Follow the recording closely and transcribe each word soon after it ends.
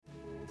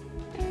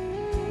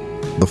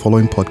The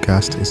following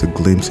podcast is a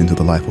glimpse into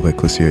the life of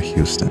Ecclesia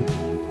Houston.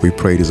 We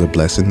pray it is a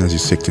blessing as you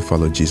seek to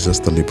follow Jesus,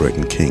 the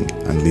liberating King,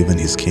 and live in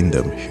His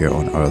kingdom here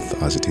on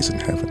earth as it is in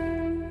heaven.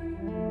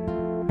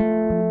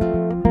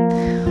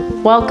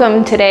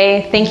 Welcome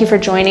today. Thank you for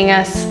joining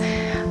us.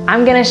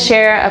 I'm going to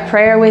share a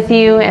prayer with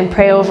you and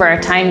pray over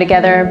our time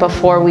together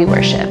before we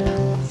worship.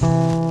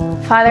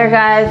 Father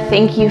God,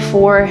 thank you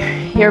for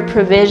your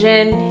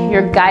provision,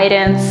 your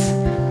guidance,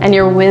 and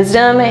your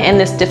wisdom in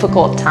this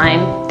difficult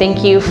time.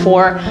 Thank you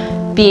for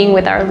being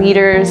with our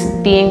leaders,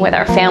 being with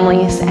our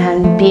families,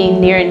 and being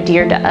near and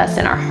dear to us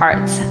in our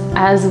hearts.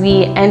 As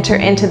we enter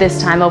into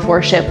this time of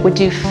worship, would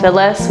you fill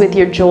us with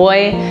your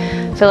joy,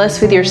 fill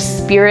us with your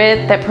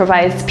spirit that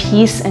provides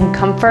peace and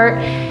comfort,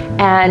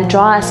 and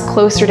draw us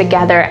closer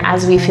together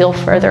as we feel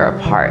further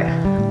apart.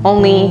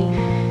 Only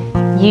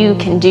you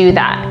can do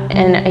that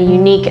in a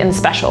unique and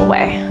special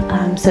way.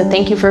 So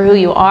thank you for who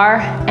you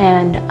are,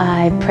 and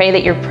I pray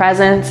that your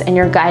presence and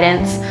your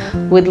guidance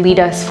would lead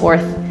us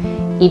forth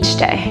each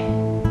day.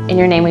 In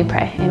your name we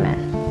pray, amen.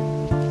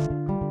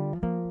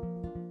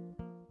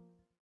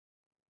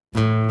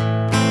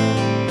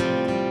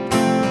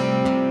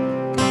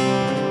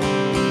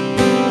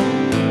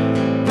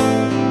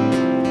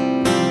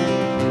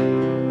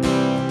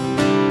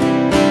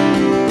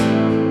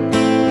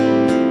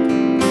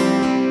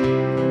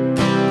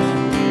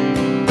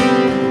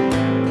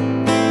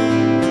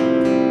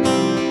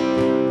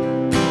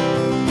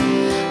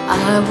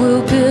 I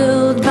will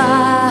build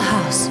my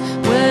house,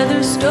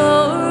 whether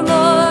storm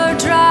or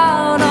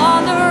drought,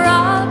 on the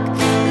rock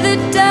that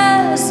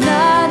does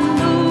not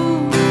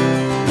move.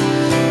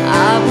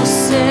 I will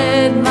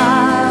set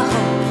my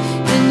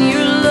hope in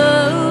your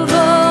love,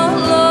 oh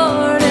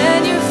Lord,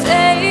 and your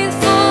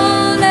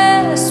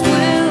faithfulness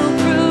will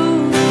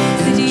prove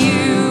that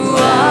you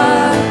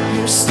are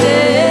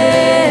steadfast.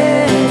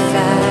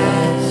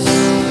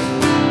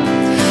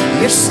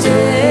 You're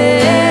steadfast.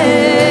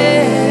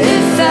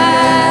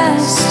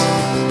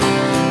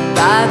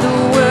 By the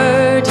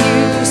word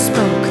you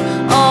spoke,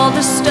 all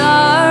the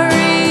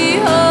starry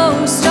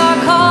hosts are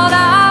called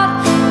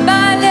out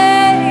by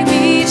name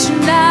each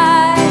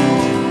night.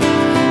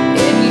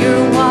 In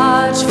your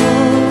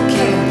watchful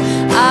care,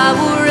 I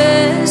will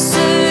rest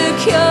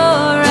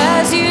secure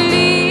as you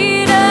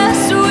lead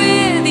us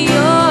with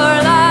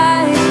your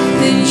light.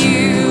 That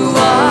you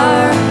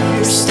are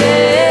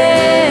steadfast.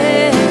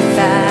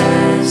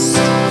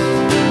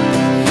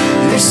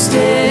 You're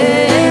steadfast.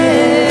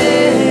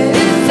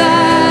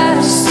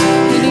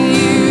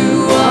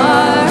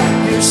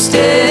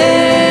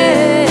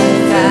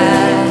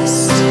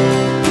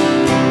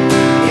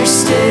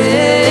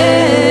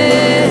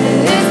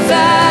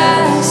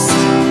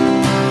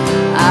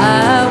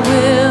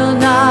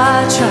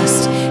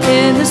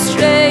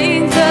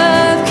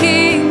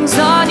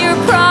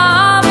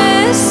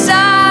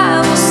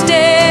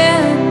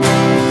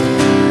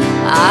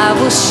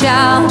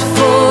 Shout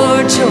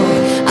for joy,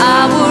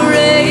 I will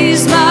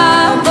raise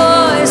my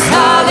voice,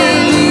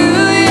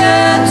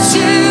 hallelujah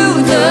to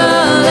the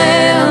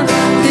Lamb.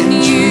 Then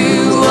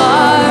you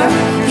are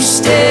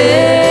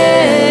steadfast.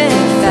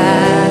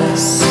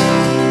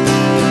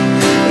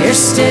 You're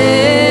steadfast.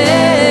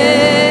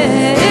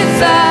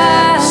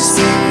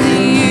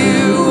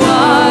 You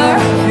are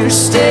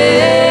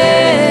steadfast.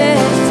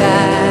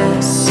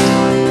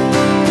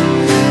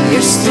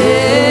 You're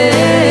steadfast.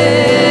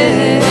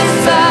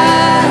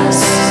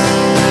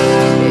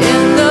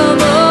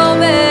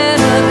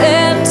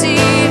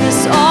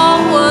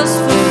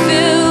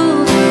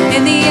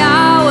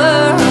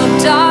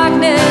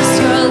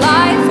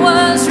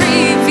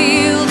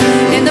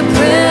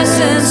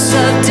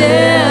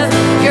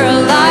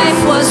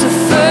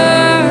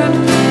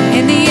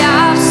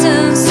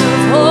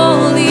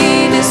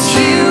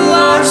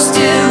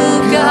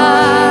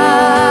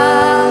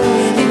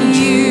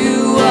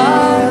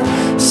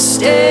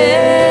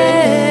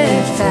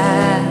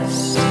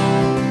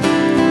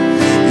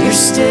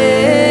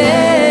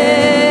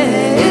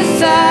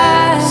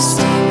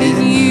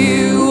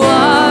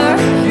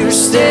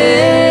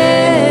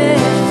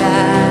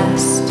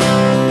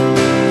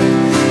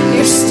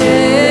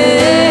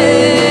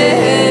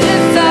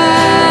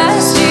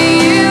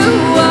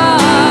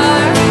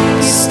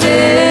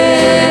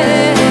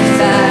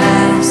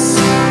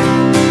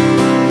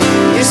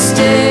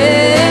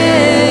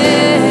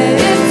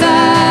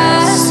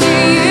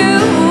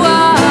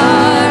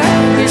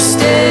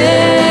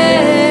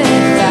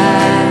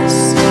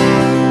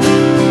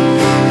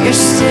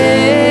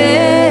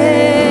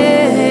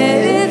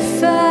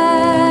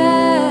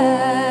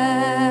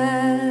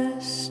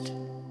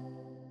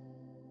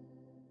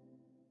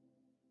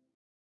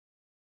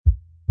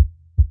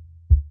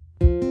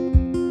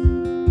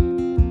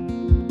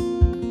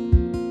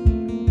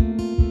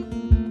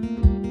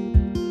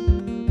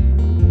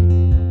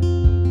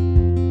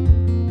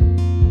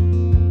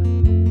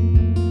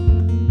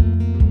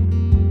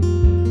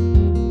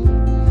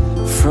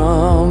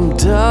 From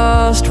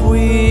dust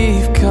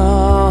we've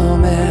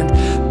come, and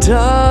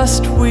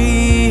dust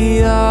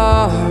we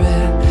are,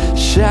 and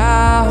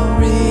shall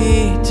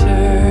return.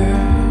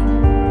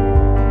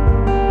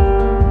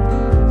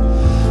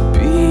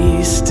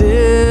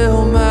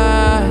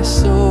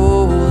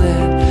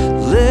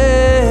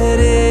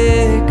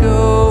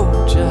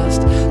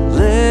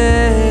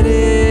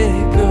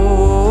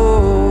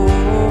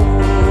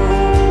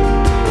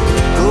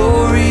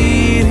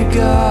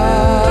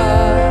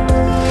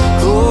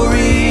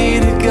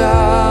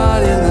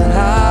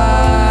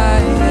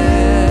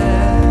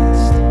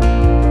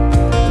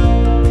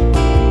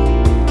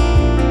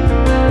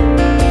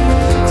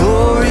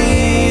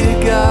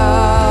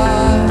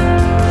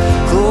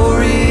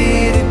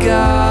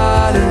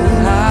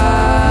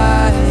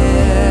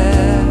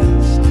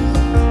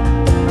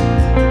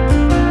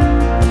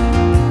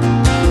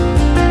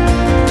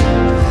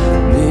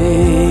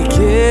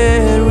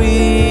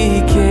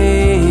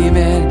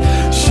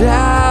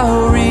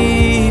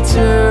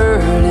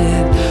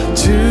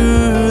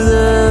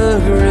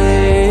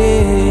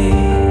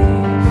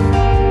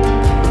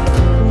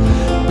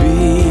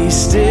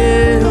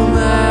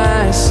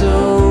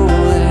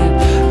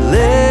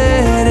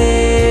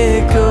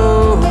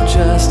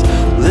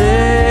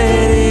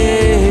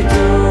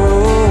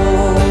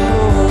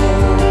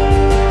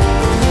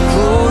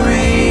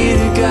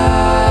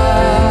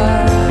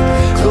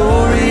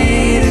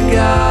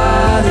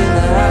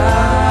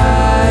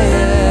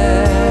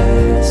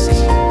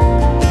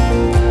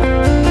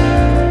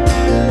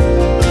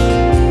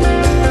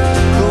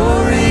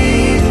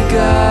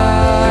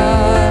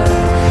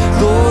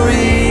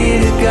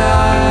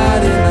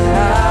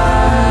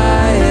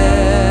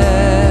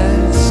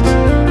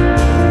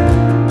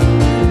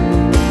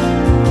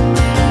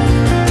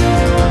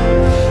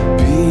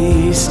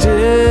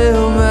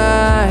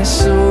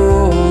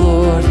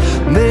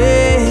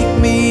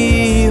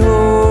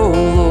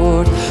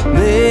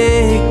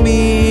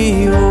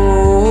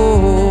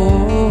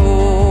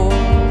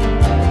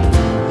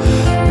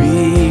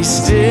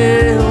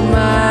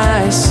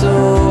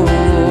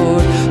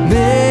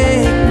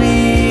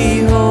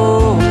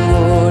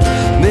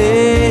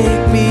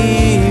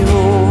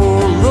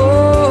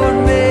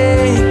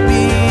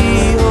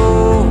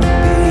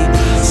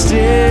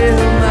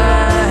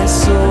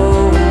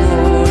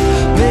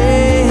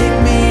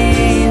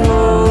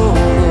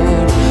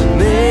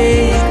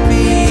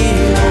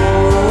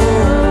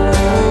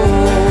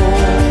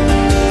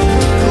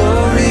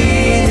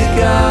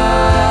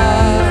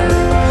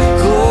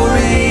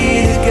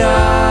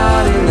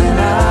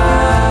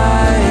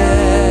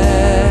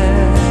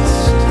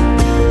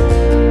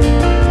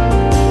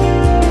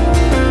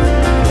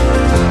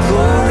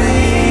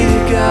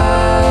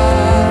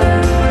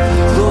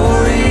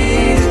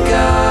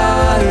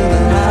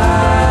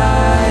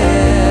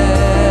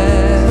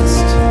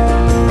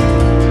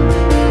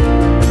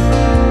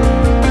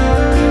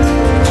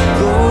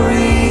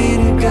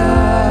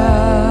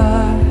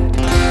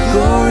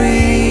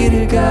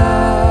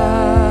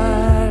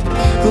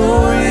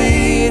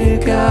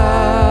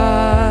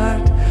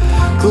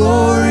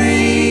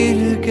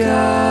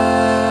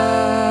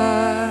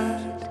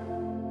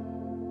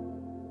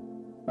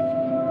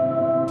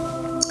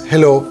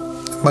 Hello,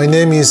 my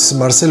name is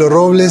Marcelo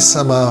Robles.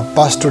 I'm a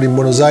pastor in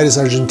Buenos Aires,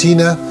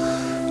 Argentina,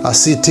 a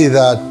city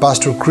that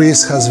Pastor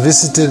Chris has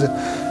visited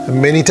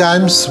many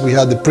times. We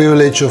had the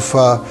privilege of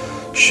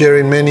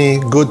sharing many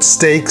good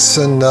steaks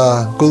and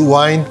good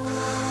wine.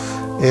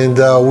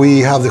 And we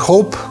have the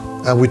hope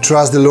and we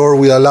trust the Lord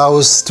will allow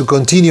us to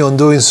continue on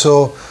doing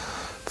so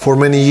for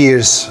many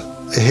years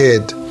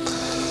ahead.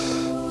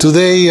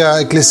 Today,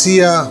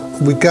 Ecclesia,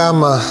 we come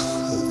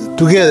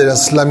together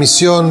as La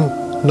Misión,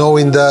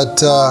 knowing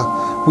that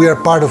we are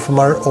part of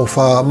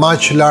a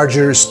much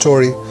larger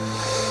story.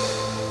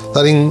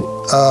 That in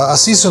a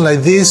season like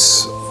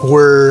this,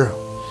 where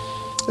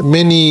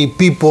many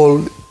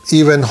people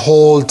even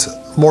hold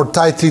more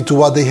tightly to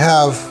what they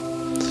have,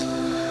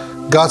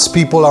 God's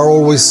people are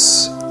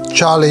always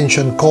challenged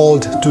and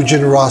called to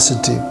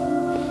generosity,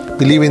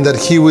 believing that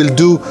He will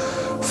do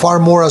far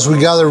more as we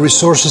gather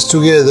resources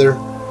together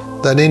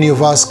than any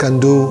of us can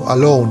do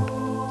alone.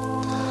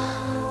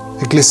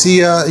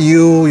 Ecclesia,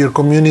 you, your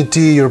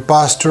community, your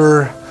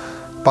pastor,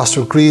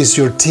 Pastor Chris,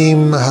 your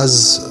team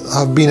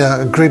have been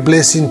a great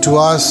blessing to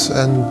us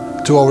and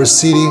to our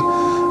city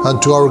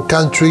and to our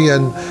country,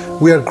 and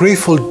we are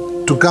grateful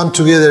to come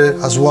together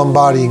as one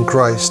body in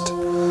Christ.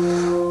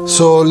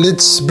 So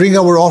let's bring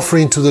our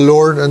offering to the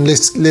Lord and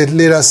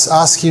let us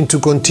ask Him to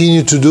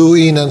continue to do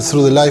in and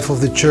through the life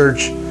of the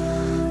church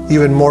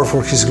even more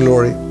for His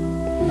glory.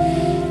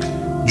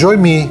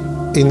 Join me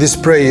in this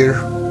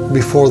prayer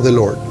before the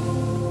Lord.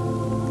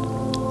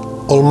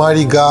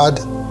 Almighty God,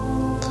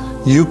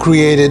 You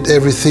created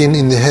everything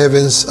in the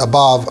heavens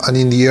above and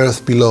in the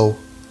earth below.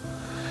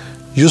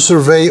 You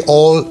survey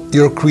all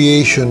Your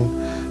creation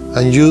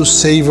and You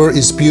savor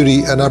its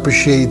beauty and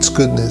appreciate its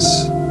goodness.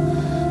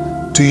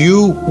 To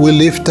You we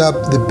lift up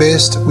the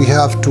best we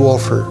have to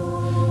offer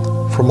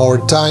from our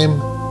time,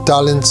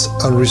 talents,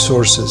 and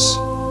resources.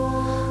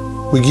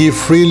 We give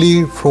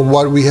freely from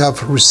what we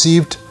have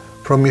received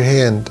from Your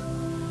hand.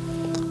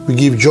 We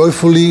give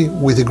joyfully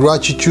with the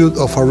gratitude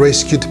of a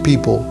rescued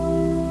people.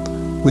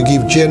 We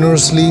give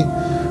generously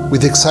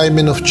with the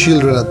excitement of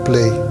children at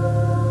play.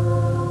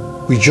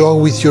 We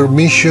join with Your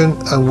mission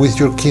and with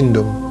Your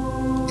kingdom.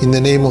 In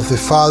the name of the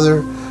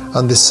Father,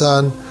 and the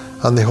Son,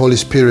 and the Holy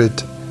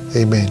Spirit.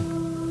 Amen.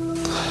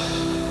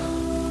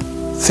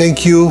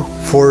 Thank you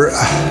for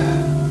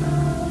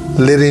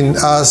letting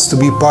us to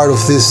be part of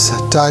this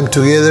time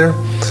together.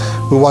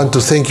 We want to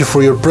thank You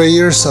for your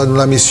prayers. And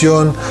La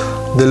Misión,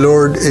 the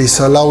Lord is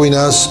allowing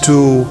us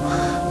to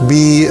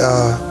be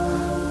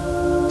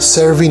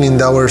serving in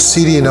our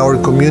city, in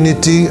our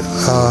community,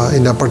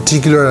 in a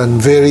particular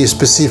and very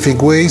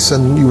specific ways,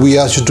 and we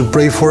ask you to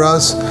pray for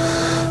us.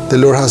 The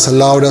Lord has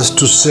allowed us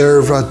to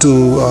serve to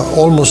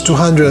almost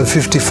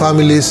 250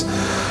 families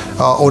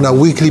on a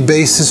weekly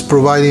basis,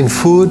 providing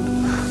food,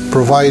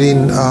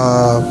 providing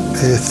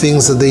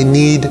things that they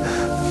need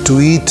to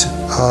eat.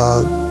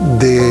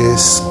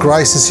 This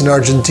crisis in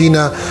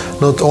Argentina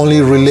not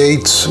only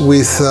relates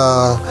with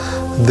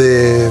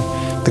the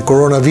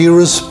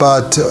coronavirus,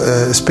 but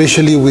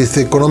especially with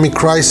the economic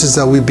crisis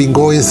that we've been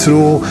going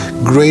through,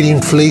 great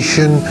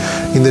inflation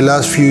in the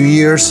last few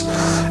years.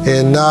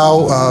 And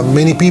now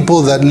many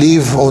people that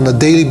live on a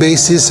daily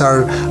basis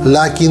are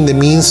lacking the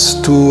means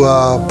to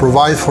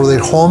provide for their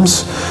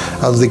homes.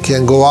 They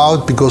can't go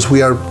out because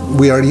we are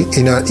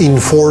in an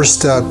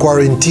enforced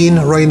quarantine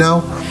right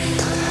now.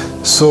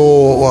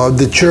 So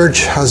the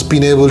church has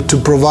been able to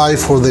provide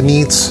for the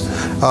needs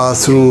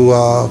through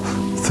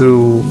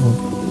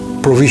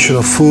provision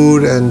of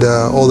food and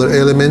other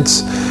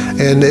elements,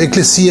 and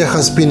Ecclesia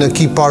has been a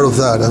key part of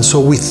that. And so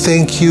we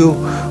thank you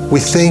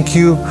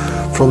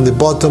from the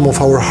bottom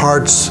of our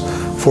hearts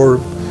for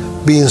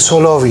being so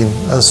loving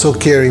and so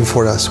caring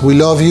for us. We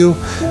love you,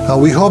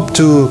 and we hope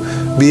to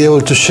be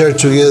able to share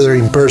together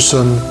in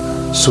person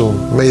soon.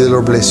 May the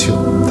Lord bless you.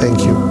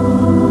 Thank you.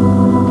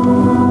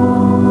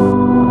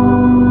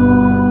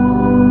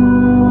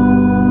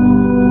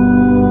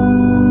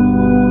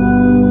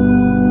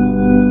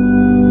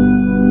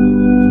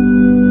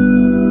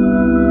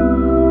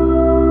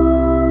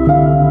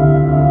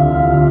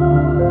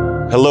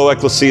 Hello,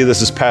 Ecclesia.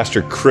 This is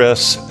Pastor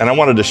Chris, and I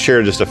wanted to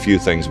share just a few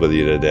things with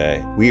you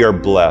today. We are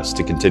blessed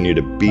to continue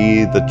to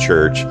be the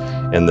church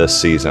in this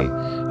season.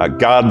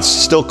 God's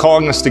still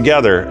calling us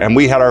together, and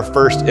we had our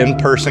first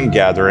in-person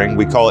gathering.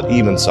 We call it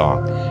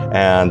Evensong,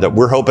 and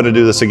we're hoping to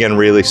do this again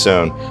really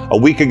soon. A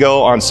week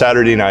ago on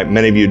Saturday night,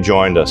 many of you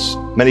joined us.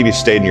 Many of you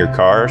stayed in your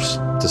cars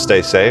to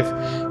stay safe.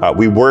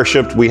 We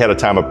worshiped. We had a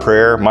time of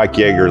prayer. Mike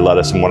Yeager led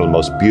us in one of the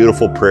most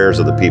beautiful prayers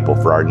of the people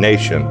for our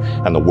nation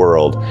and the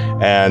world.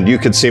 And you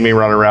could see me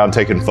running around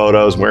taking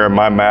photos, wearing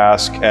my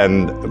mask,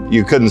 and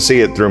you couldn't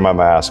see it through my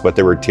mask, but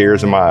there were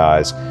tears in my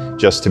eyes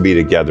just to be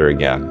together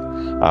again.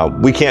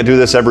 We can't do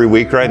this every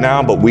week right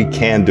now, but we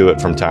can do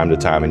it from time to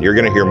time. And you're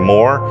going to hear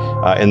more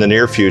in the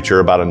near future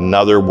about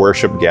another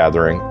worship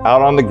gathering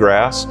out on the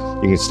grass.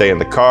 You can stay in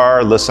the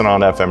car, listen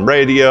on FM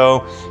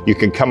radio. You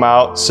can come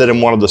out, sit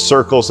in one of the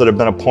circles that have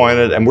been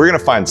appointed, and we're going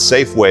to find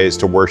safe ways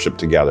to worship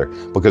together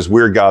because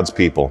we're God's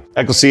people.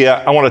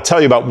 Ecclesia, I want to tell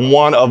you about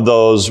one of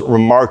those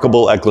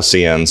remarkable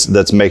ecclesians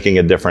that's making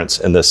a difference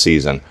in this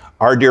season.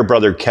 Our dear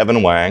brother,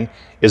 Kevin Wang,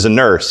 is a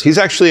nurse. He's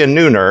actually a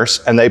new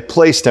nurse, and they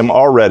placed him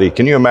already.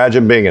 Can you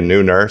imagine being a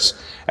new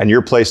nurse? And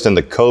you're placed in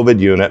the COVID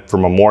unit for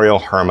Memorial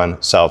Hermann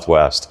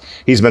Southwest.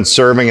 He's been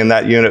serving in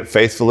that unit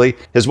faithfully.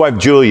 His wife,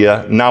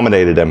 Julia,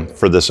 nominated him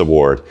for this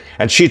award.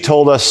 And she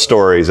told us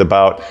stories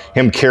about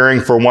him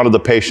caring for one of the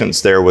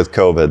patients there with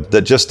COVID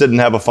that just didn't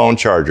have a phone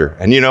charger.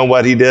 And you know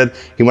what he did?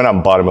 He went out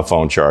and bought him a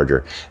phone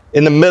charger.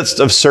 In the midst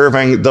of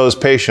serving those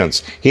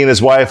patients, he and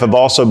his wife have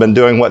also been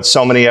doing what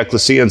so many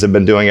ecclesians have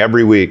been doing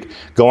every week,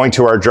 going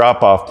to our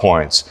drop-off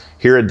points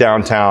here at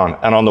downtown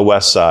and on the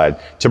west side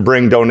to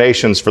bring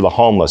donations for the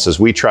homeless as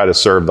we try to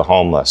serve the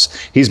homeless.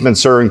 He's been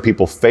serving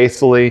people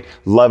faithfully,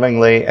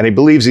 lovingly, and he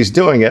believes he's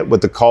doing it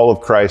with the call of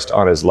Christ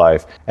on his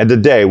life. And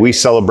today we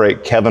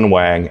celebrate Kevin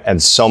Wang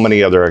and so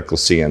many other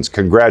ecclesians.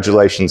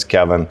 Congratulations,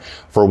 Kevin,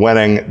 for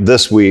winning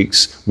this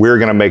week's We're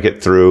Gonna Make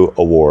It Through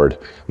award.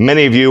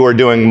 Many of you are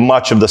doing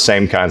much of the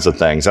same kinds of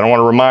things, and I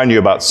want to remind you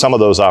about some of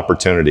those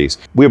opportunities.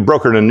 We have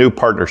brokered a new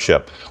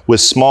partnership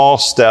with Small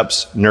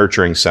Steps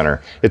Nurturing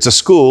Center. It's a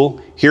school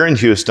here in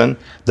Houston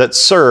that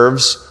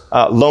serves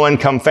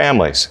low-income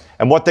families.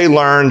 And what they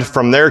learned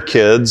from their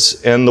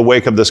kids in the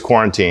wake of this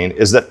quarantine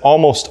is that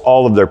almost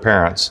all of their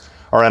parents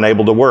are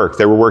unable to work.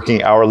 They were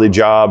working hourly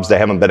jobs, they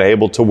haven't been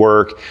able to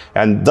work,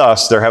 and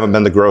thus there haven't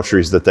been the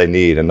groceries that they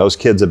need, and those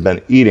kids have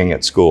been eating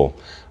at school.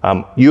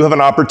 You have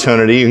an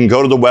opportunity. You can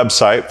go to the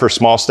website for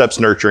Small Steps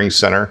Nurturing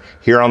Center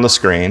here on the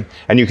screen,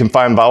 and you can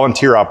find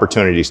volunteer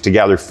opportunities to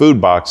gather food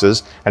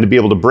boxes and to be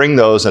able to bring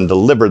those and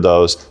deliver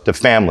those to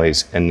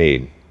families in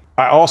need.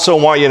 I also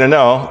want you to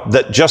know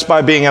that just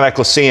by being an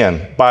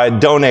ecclesian, by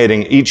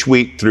donating each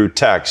week through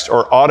text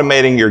or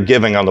automating your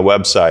giving on the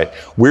website,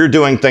 we're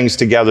doing things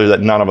together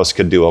that none of us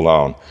could do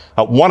alone.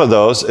 One of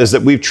those is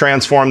that we've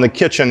transformed the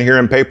kitchen here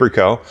in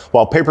Paperco.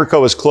 While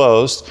Paperco is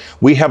closed,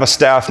 we have a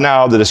staff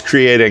now that is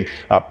creating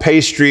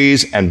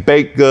pastries and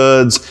baked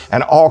goods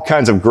and all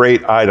kinds of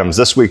great items.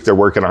 This week they're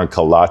working on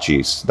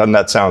kolaches. Doesn't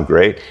that sound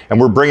great? And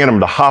we're bringing them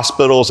to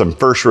hospitals and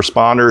first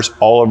responders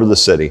all over the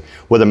city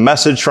with a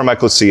message from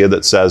Ecclesia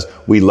that says,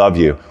 we love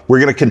you. We're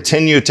going to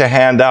continue to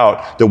hand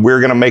out the We're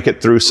going to Make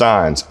It Through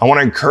signs. I want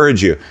to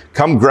encourage you,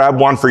 come grab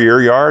one for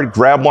your yard,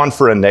 grab one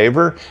for a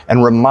neighbor,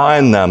 and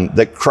remind them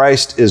that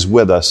Christ is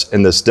with us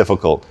in this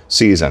difficult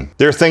season.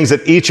 There are things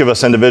that each of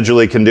us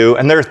individually can do,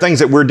 and there are things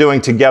that we're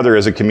doing together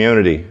as a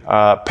community.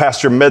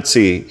 Pastor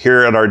Mitzi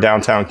here at our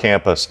downtown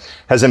campus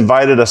has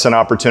invited us in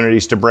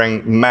opportunities to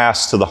bring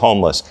masks to the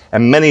homeless,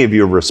 and many of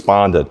you have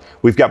responded.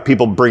 We've got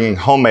people bringing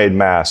homemade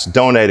masks,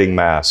 donating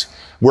masks.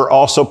 We're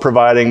also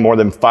providing more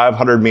than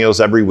 500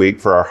 meals every week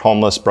for our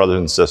homeless brothers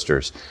and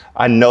sisters.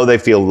 I know they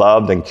feel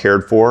loved and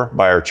cared for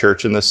by our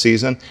church in this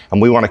season,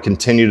 and we want to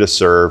continue to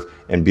serve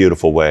in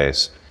beautiful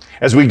ways.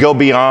 As we go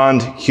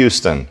beyond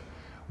Houston,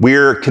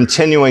 we're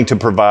continuing to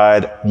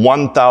provide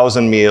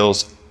 1,000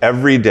 meals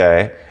every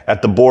day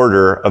at the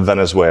border of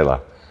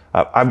Venezuela.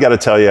 I've got to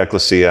tell you,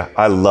 Ecclesia,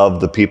 I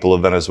love the people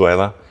of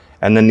Venezuela,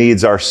 and the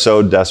needs are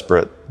so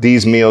desperate.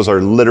 These meals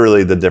are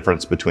literally the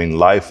difference between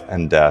life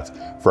and death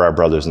for our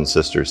brothers and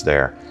sisters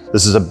there.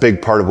 This is a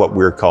big part of what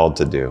we're called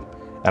to do,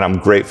 and I'm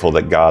grateful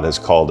that God has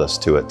called us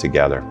to it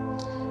together.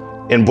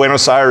 In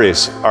Buenos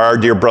Aires, our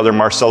dear brother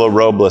Marcelo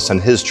Robles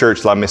and his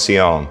church La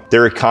Misión,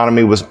 their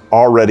economy was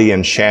already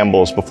in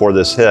shambles before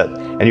this hit,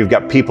 and you've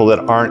got people that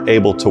aren't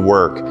able to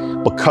work.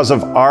 Because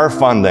of our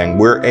funding,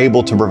 we're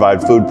able to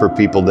provide food for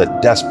people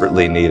that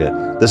desperately need it.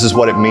 This is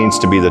what it means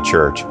to be the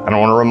church. And I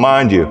want to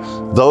remind you,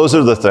 those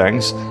are the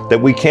things that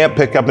we can't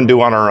pick up and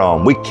do on our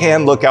own. We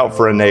can look out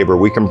for a neighbor.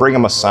 We can bring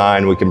them a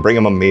sign. We can bring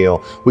them a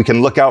meal. We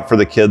can look out for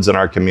the kids in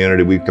our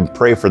community. We can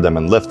pray for them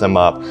and lift them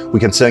up. We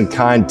can send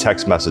kind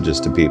text messages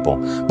to people.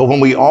 But when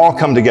we all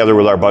come together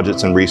with our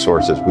budgets and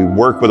resources, we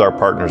work with our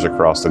partners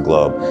across the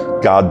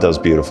globe, God does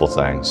beautiful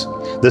things.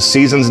 This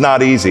season's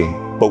not easy,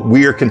 but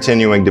we are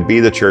continuing to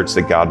be the church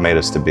that God made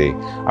us to be.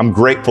 I'm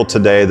grateful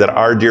today that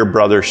our dear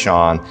brother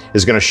Sean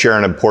is going to share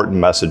an important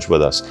message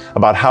with us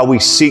about how we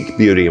seek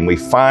beauty and we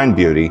find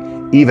beauty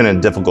even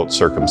in difficult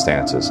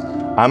circumstances.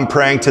 I'm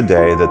praying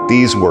today that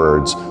these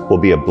words will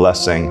be a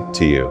blessing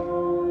to you.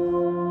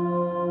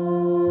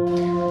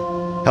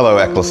 Hello,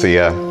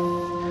 Ecclesia.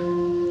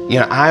 You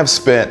know, I've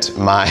spent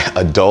my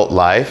adult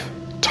life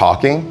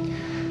talking,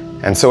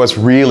 and so it's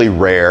really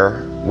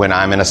rare when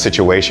I'm in a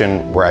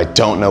situation where I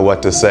don't know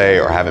what to say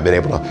or haven't been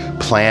able to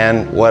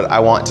plan what I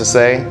want to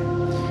say.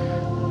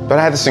 But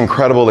I had this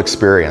incredible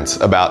experience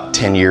about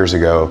 10 years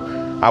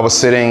ago. I was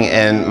sitting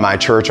in my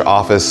church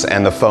office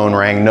and the phone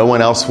rang. No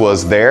one else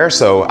was there,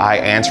 so I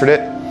answered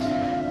it.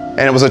 And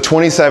it was a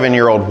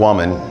 27-year-old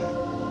woman,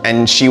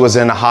 and she was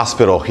in a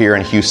hospital here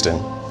in Houston.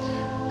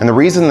 And the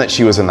reason that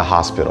she was in the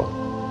hospital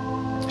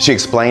she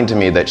explained to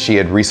me that she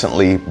had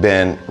recently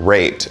been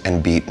raped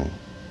and beaten.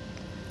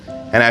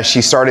 And as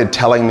she started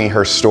telling me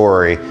her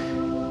story,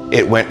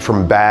 it went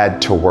from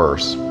bad to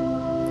worse.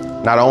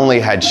 Not only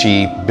had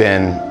she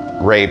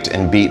been raped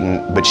and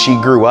beaten, but she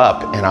grew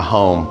up in a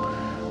home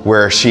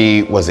where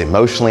she was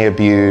emotionally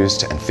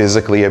abused and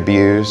physically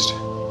abused.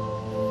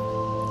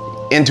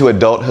 Into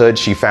adulthood,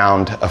 she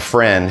found a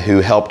friend who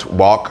helped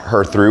walk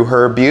her through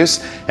her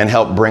abuse and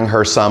helped bring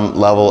her some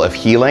level of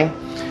healing.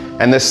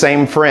 And this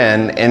same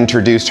friend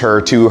introduced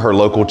her to her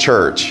local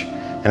church.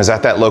 And it was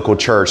at that local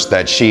church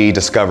that she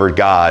discovered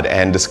God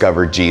and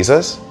discovered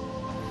Jesus.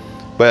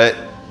 But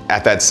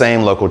at that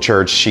same local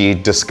church, she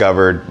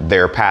discovered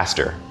their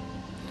pastor.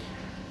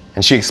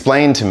 And she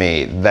explained to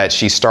me that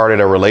she started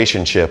a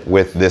relationship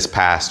with this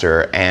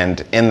pastor,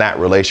 and in that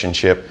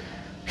relationship,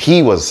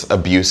 he was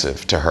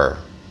abusive to her.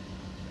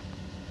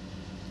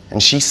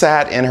 And she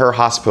sat in her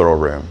hospital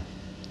room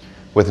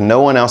with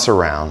no one else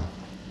around,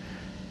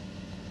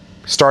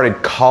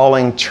 started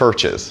calling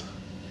churches,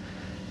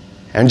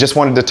 and just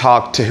wanted to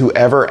talk to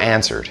whoever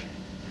answered.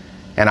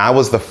 And I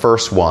was the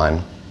first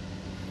one.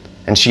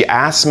 And she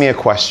asked me a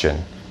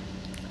question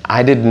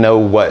I didn't know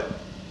what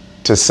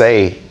to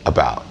say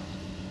about.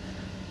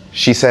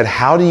 She said,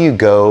 "How do you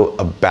go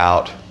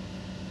about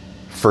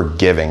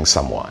forgiving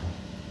someone?"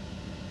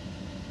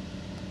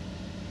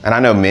 And I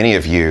know many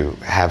of you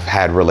have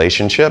had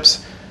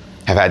relationships,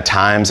 have had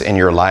times in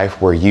your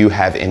life where you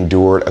have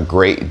endured a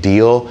great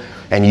deal,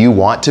 and you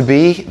want to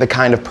be the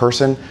kind of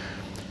person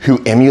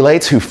who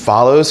emulates, who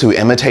follows, who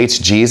imitates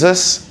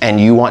Jesus, and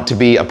you want to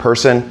be a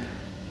person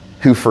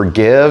who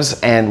forgives.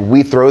 And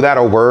we throw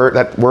that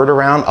word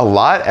around a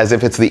lot as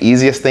if it's the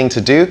easiest thing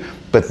to do,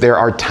 but there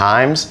are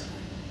times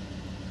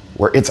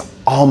where it's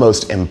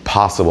almost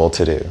impossible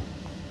to do.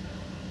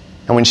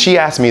 And when she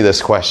asked me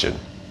this question,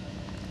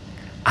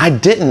 I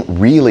didn't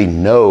really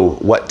know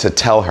what to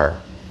tell her,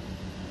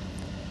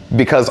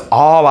 because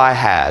all I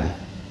had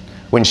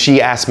when she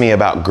asked me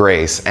about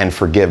grace and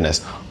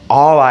forgiveness,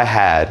 all I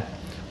had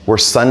were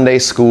Sunday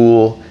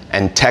school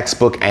and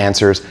textbook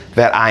answers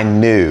that I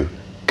knew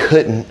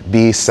couldn't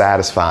be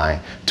satisfying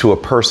to a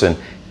person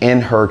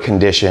in her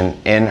condition,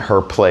 in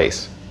her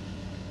place.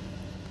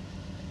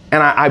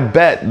 And I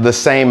bet the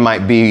same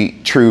might be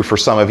true for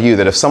some of you,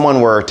 that if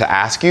someone were to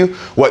ask you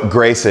what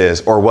grace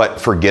is or what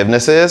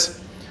forgiveness is,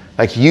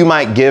 like, you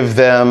might give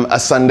them a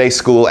Sunday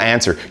school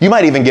answer. You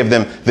might even give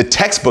them the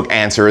textbook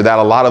answer that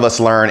a lot of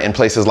us learn in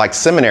places like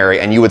seminary,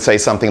 and you would say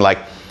something like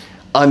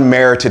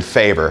unmerited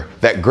favor,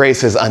 that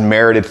grace is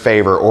unmerited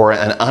favor or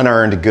an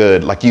unearned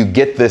good. Like, you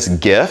get this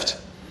gift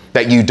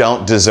that you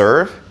don't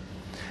deserve.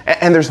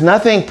 And there's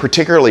nothing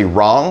particularly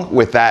wrong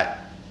with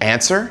that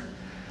answer,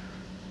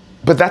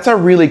 but that's a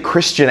really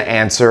Christian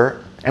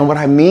answer. And what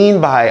I mean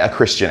by a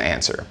Christian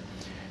answer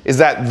is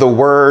that the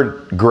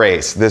word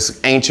grace, this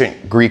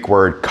ancient Greek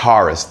word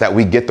charis, that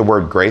we get the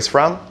word grace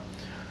from,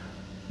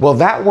 well,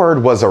 that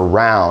word was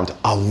around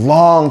a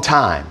long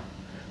time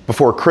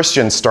before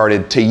Christians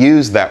started to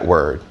use that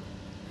word.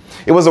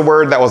 It was a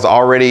word that was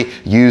already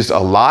used a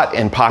lot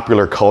in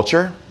popular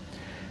culture.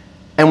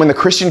 And when the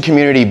Christian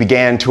community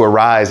began to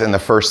arise in the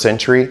first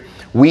century,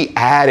 we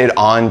added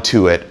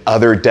onto it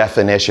other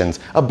definitions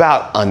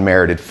about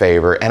unmerited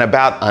favor and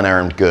about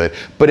unearned good.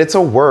 But it's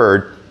a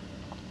word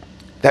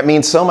that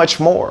means so much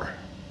more.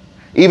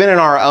 Even in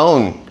our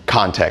own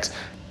context,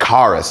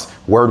 charis,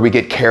 word we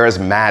get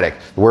charismatic,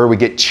 the word we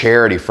get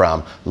charity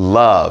from,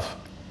 love,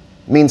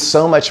 means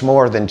so much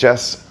more than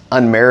just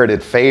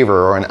unmerited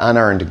favor or an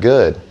unearned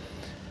good.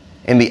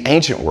 In the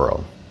ancient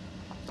world,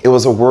 it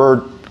was a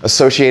word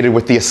associated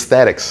with the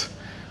aesthetics,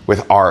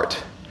 with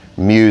art,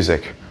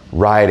 music,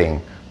 writing,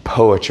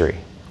 poetry.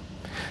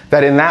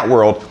 That in that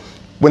world,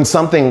 when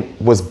something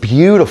was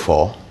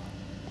beautiful,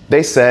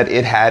 they said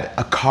it had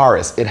a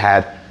charis, it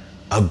had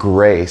a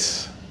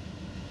grace.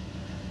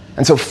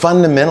 And so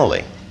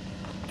fundamentally,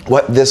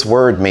 what this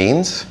word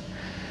means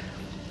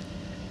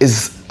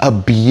is a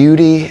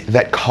beauty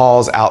that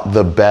calls out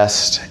the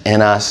best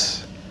in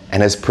us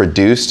and is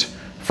produced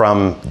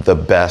from the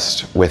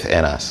best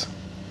within us.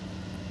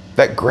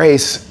 That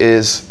grace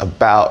is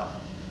about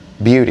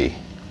beauty.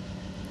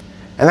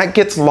 And that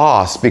gets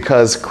lost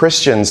because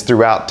Christians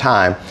throughout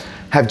time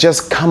have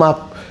just come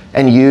up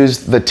and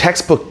used the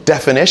textbook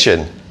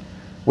definition,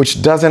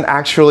 which doesn't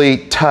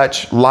actually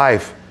touch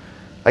life.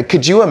 Like,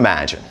 could you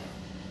imagine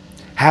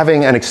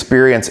having an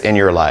experience in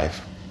your life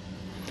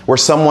where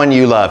someone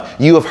you love,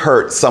 you have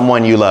hurt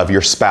someone you love,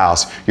 your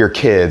spouse, your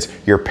kids,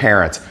 your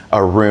parents,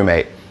 a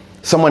roommate,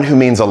 someone who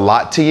means a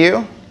lot to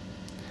you,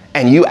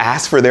 and you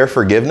ask for their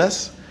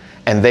forgiveness,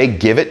 and they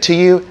give it to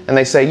you, and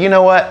they say, you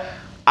know what,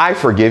 I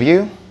forgive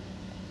you,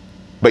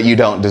 but you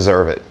don't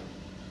deserve it.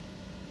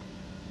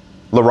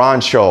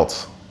 LaRon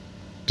Schultz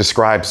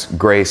describes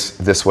grace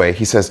this way.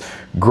 He says,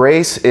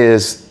 grace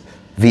is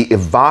the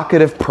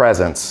evocative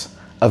presence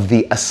of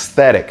the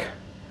aesthetic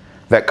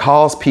that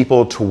calls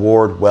people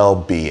toward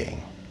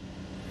well-being.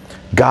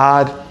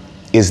 God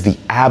is the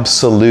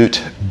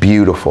absolute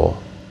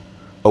beautiful,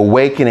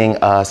 awakening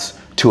us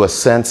to a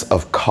sense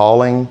of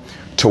calling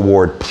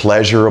toward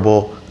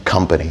pleasurable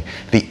company.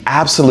 The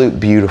absolute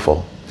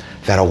beautiful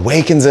that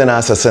awakens in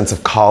us a sense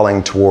of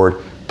calling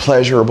toward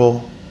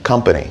pleasurable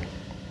company.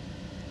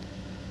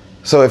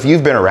 So if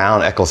you've been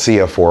around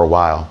Ecclesia for a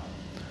while,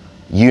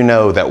 you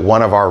know that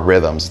one of our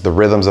rhythms, the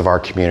rhythms of our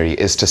community,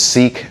 is to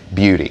seek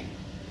beauty.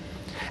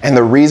 And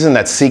the reason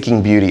that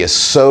seeking beauty is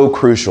so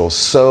crucial,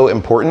 so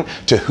important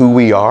to who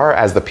we are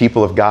as the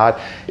people of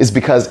God is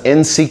because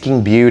in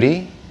seeking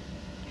beauty,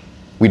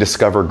 we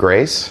discover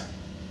grace,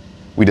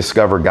 we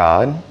discover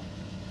God.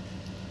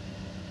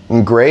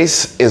 And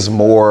grace is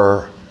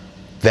more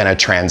than a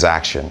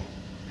transaction.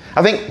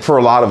 I think for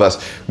a lot of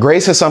us,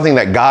 grace is something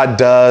that God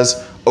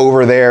does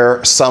over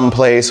there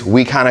someplace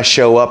we kind of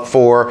show up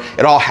for.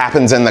 It all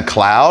happens in the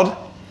cloud.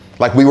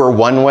 Like we were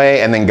one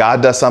way and then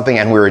God does something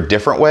and we're a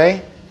different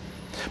way.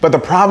 But the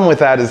problem with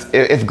that is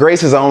if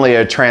grace is only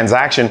a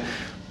transaction,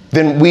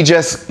 then we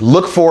just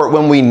look for it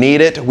when we need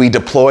it. We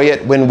deploy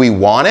it when we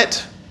want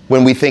it,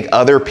 when we think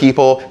other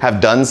people have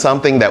done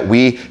something that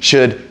we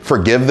should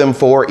forgive them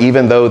for,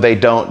 even though they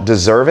don't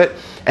deserve it.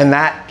 And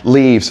that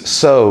leaves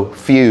so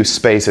few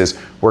spaces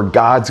where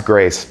God's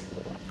grace,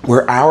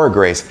 where our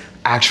grace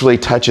actually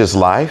touches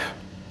life.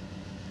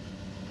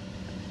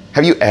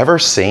 Have you ever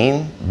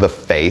seen the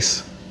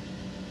face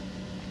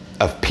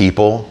of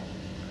people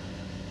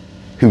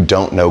who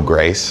don't know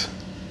grace?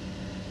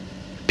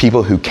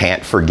 People who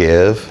can't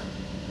forgive?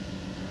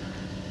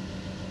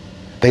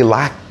 They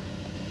lack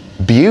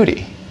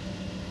beauty.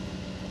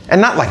 And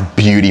not like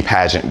beauty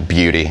pageant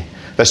beauty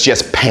that's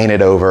just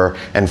painted over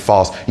and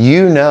false.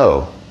 You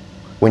know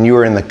when you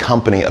are in the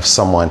company of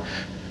someone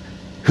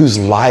whose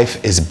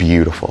life is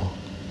beautiful.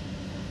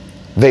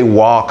 They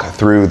walk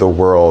through the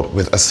world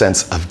with a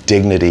sense of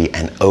dignity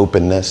and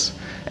openness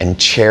and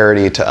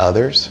charity to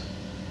others.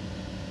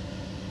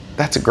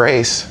 That's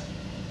grace.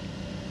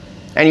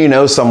 And you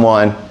know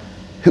someone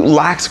who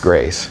lacks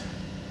grace.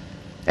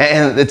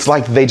 And it's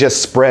like they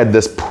just spread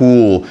this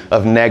pool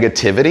of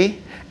negativity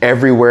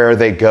everywhere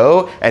they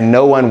go, and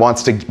no one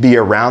wants to be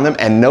around them,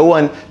 and no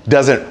one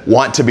doesn't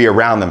want to be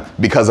around them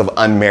because of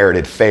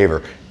unmerited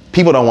favor.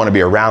 People don't want to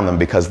be around them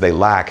because they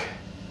lack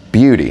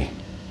beauty.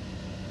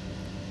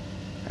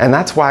 And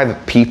that's why the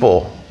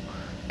people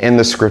in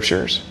the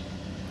scriptures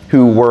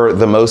who were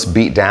the most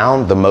beat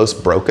down, the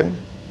most broken,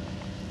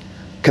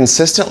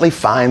 consistently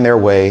find their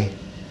way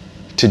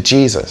to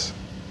Jesus.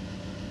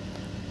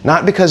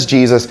 Not because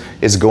Jesus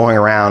is going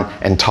around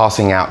and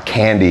tossing out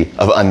candy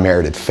of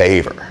unmerited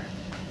favor,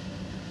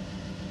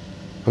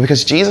 but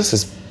because Jesus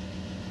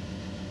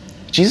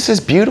is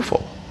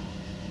beautiful.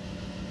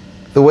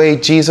 The way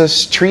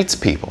Jesus treats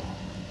people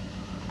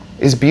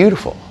is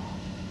beautiful.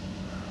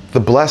 The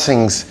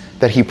blessings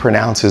that he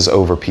pronounces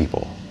over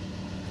people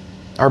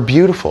are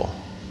beautiful.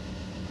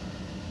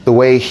 The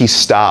way he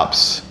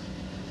stops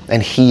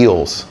and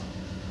heals,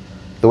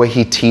 the way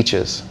he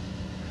teaches,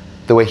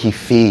 the way he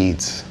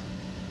feeds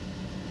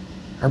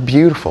are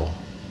beautiful.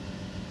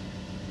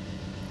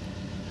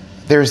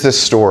 There's this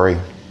story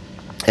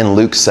in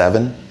Luke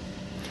 7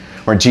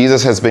 where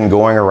Jesus has been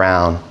going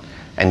around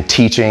and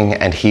teaching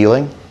and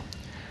healing.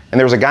 And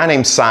there was a guy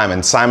named Simon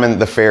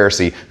the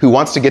Pharisee, who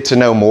wants to get to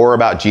know more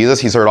about Jesus.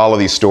 He's heard all of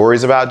these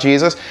stories about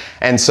Jesus.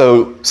 And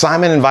so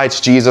Simon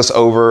invites Jesus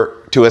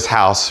over to his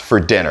house for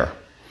dinner.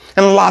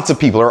 And lots of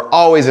people are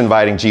always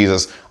inviting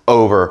Jesus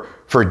over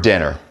for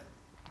dinner.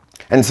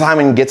 And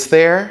Simon gets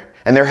there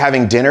and they're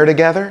having dinner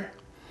together.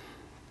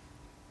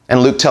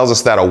 And Luke tells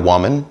us that a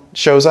woman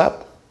shows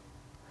up.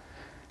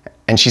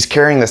 And she's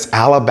carrying this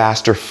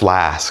alabaster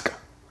flask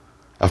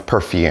of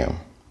perfume.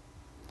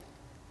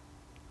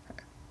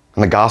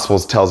 And the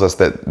Gospels tells us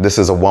that this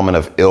is a woman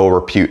of ill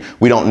repute.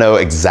 We don't know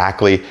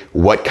exactly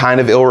what kind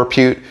of ill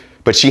repute,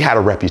 but she had a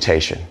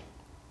reputation.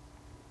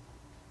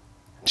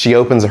 She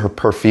opens her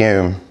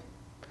perfume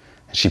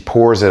and she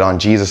pours it on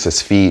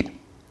Jesus' feet.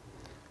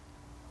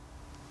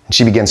 And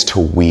she begins to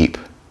weep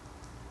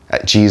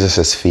at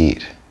Jesus'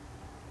 feet.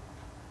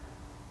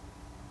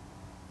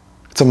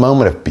 It's a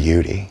moment of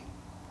beauty.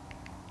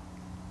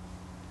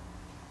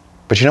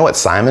 But you know what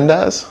Simon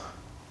does?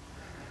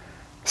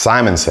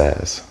 Simon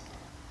says,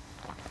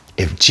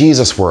 if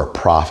Jesus were a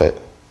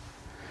prophet,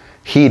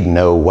 he'd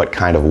know what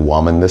kind of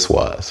woman this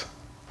was.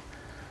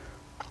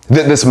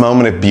 This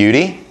moment of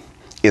beauty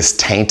is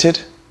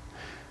tainted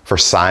for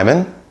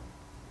Simon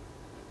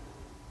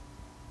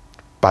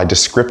by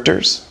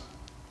descriptors.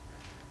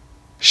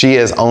 She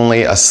is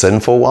only a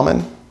sinful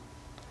woman,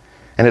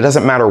 and it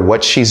doesn't matter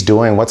what she's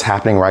doing, what's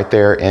happening right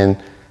there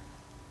in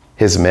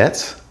his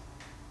midst.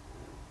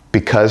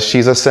 Because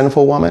she's a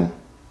sinful woman,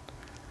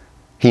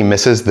 he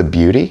misses the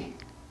beauty.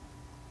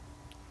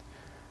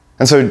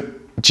 And so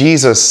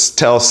Jesus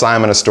tells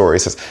Simon a story. He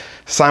says,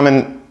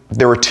 Simon,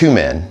 there were two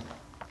men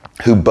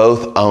who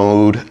both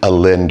owed a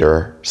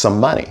lender some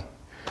money.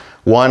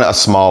 One a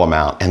small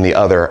amount and the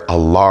other a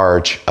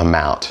large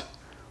amount.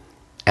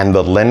 And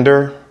the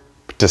lender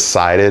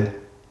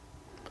decided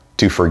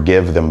to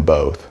forgive them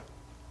both.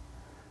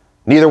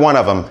 Neither one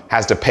of them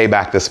has to pay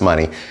back this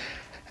money.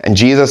 And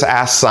Jesus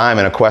asked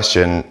Simon a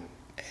question.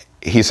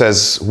 he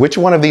says, which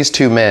one of these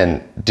two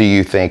men do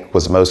you think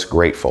was most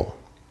grateful?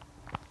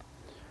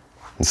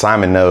 And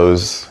Simon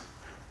knows.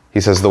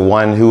 He says, the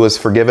one who was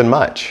forgiven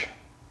much.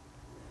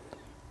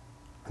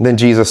 And then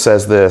Jesus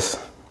says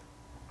this.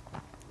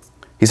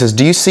 He says,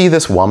 do you see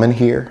this woman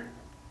here?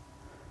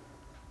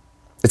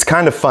 It's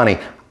kind of funny.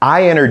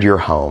 I entered your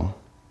home,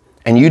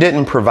 and you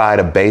didn't provide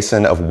a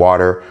basin of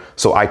water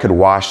so I could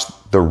wash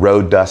the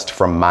road dust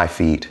from my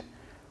feet.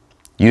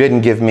 You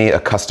didn't give me a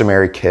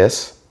customary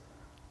kiss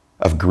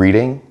of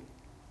greeting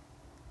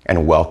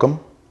and welcome.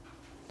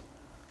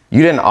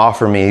 You didn't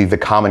offer me the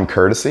common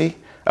courtesy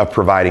of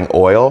providing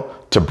oil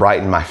to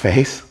brighten my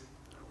face.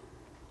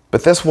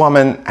 But this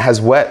woman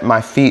has wet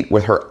my feet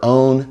with her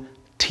own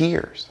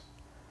tears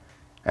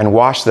and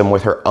washed them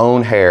with her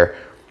own hair.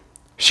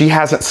 She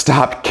hasn't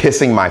stopped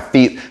kissing my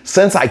feet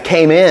since I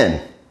came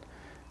in.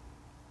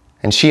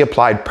 And she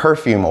applied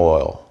perfume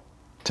oil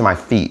to my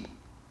feet.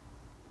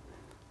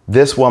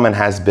 This woman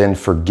has been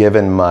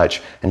forgiven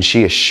much, and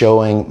she is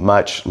showing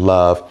much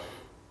love.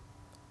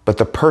 But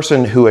the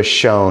person who has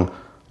shown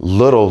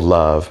little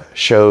love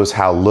shows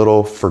how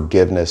little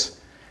forgiveness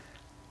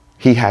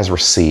he has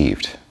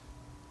received.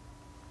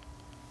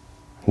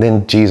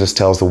 Then Jesus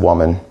tells the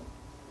woman,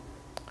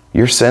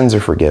 your sins are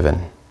forgiven.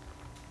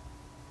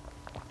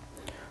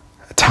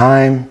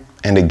 Time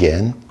and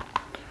again,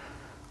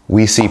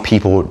 we see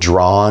people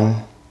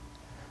drawn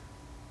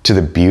to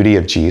the beauty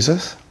of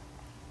Jesus.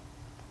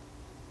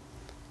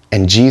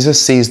 And Jesus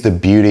sees the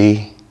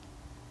beauty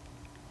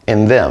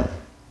in them.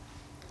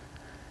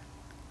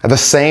 At the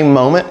same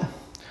moment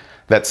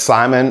that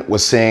Simon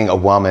was seeing a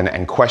woman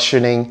and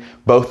questioning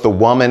both the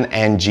woman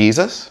and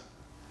Jesus,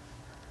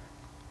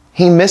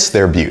 he missed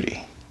their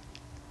beauty.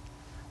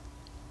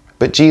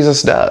 But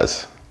Jesus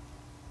does.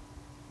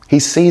 He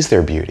sees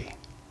their beauty.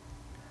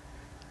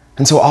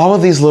 And so all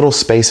of these little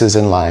spaces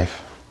in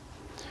life,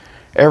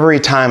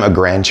 every time a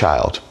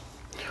grandchild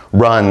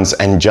runs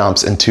and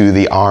jumps into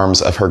the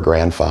arms of her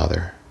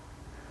grandfather,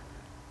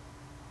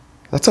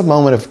 that's a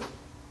moment of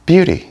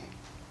beauty.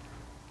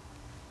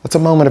 That's a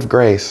moment of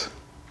grace.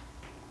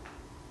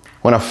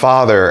 When a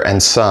father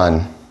and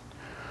son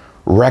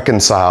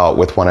reconcile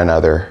with one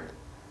another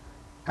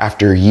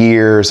after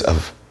years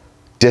of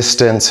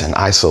distance and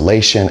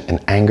isolation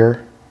and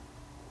anger,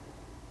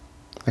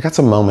 that's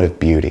a moment of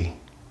beauty.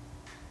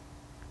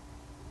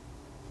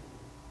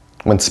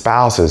 When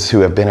spouses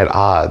who have been at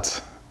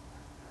odds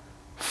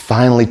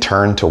finally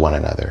turn to one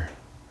another.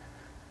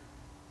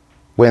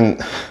 When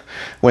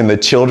the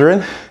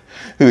children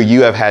who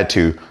you have had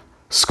to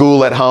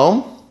school at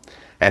home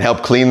and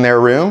help clean their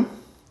room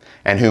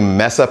and who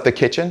mess up the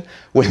kitchen,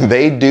 when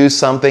they do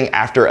something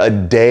after a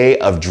day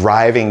of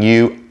driving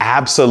you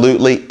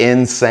absolutely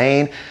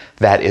insane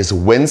that is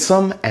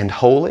winsome and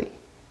holy,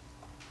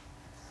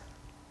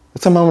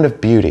 it's a moment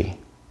of beauty.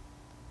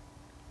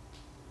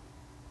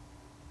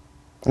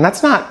 And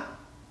that's not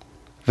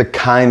the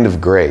kind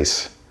of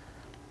grace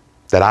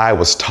that I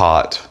was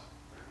taught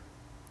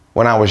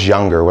when I was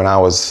younger, when I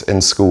was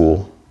in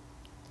school.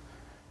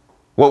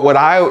 What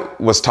I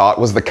was taught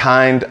was the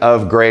kind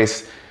of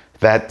grace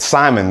that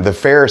Simon the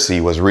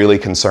Pharisee was really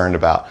concerned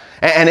about.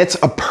 And it's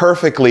a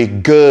perfectly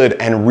good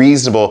and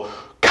reasonable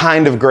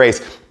kind of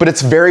grace, but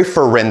it's very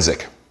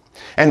forensic.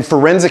 And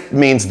forensic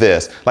means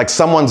this, like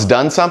someone's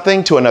done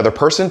something to another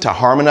person to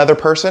harm another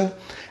person,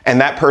 and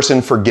that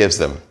person forgives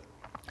them.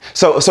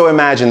 So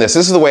imagine this.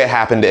 This is the way it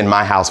happened in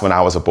my house when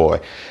I was a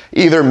boy.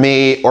 Either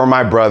me or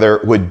my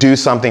brother would do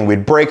something.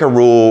 We'd break a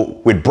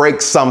rule. We'd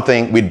break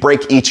something. We'd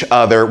break each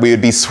other. We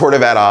would be sort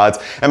of at odds.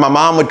 And my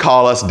mom would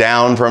call us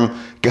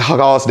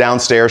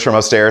downstairs from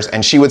upstairs.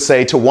 And she would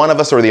say to one of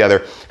us or the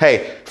other,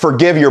 hey,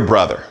 forgive your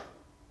brother.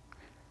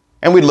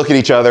 And we'd look at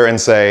each other and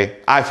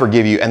say, I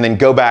forgive you, and then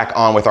go back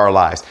on with our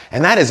lives.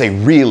 And that is a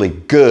really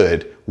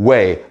good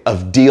way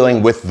of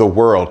dealing with the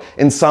world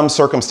in some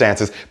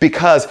circumstances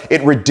because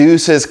it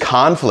reduces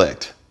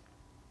conflict.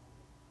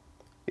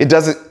 It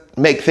doesn't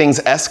make things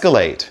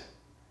escalate.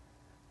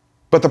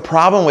 But the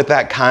problem with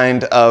that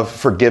kind of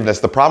forgiveness,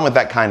 the problem with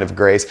that kind of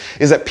grace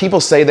is that people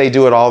say they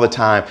do it all the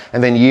time,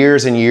 and then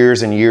years and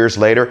years and years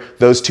later,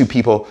 those two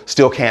people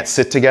still can't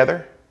sit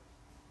together,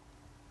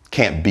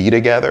 can't be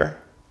together,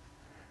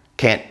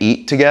 can't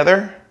eat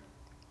together.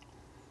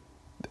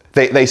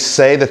 They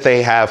say that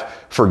they have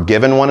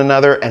forgiven one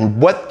another,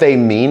 and what they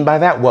mean by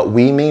that, what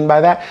we mean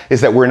by that,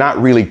 is that we're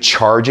not really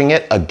charging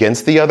it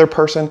against the other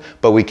person,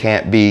 but we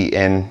can't be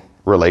in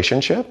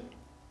relationship.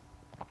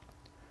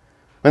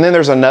 And then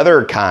there's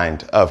another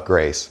kind of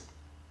grace,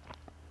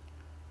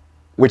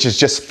 which is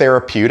just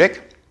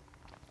therapeutic,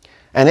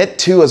 and it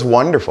too is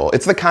wonderful.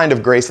 It's the kind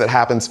of grace that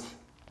happens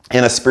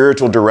in a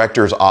spiritual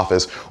director's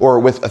office or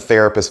with a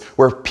therapist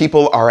where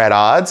people are at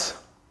odds.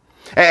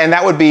 And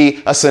that would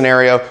be a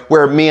scenario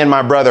where me and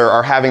my brother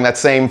are having that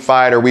same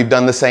fight, or we've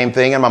done the same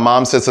thing, and my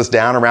mom sits us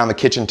down around the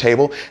kitchen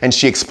table and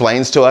she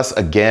explains to us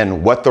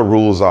again what the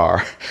rules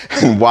are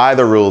and why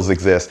the rules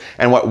exist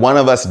and what one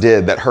of us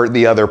did that hurt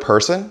the other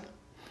person.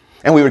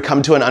 And we would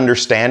come to an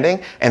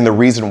understanding and the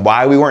reason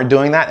why we weren't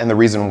doing that and the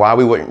reason why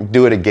we wouldn't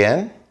do it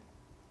again.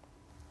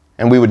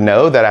 and we would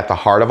know that at the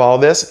heart of all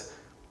this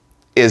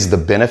is the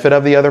benefit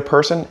of the other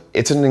person,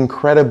 it's an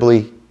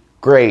incredibly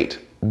great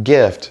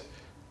gift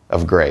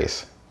of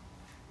grace.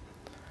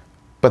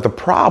 But the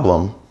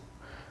problem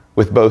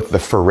with both the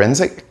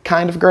forensic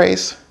kind of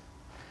grace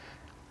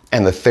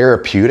and the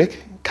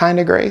therapeutic kind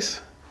of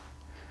grace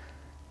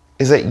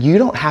is that you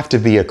don't have to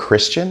be a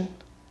Christian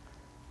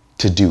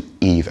to do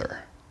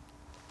either.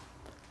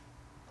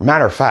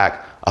 Matter of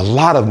fact, a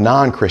lot of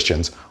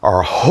non-Christians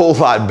are a whole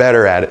lot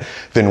better at it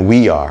than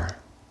we are.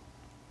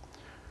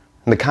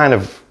 And the kind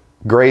of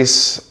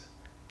grace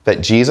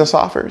that Jesus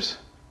offers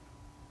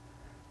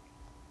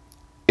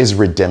is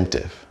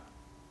redemptive,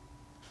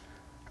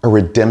 a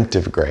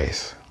redemptive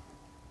grace.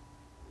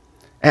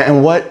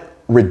 And what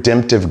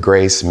redemptive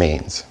grace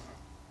means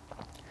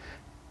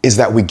is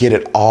that we get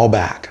it all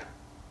back.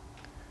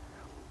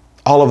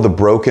 All of the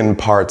broken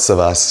parts of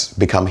us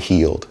become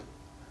healed.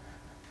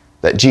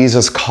 That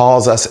Jesus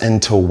calls us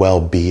into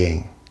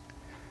well-being,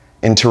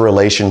 into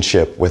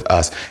relationship with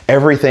us.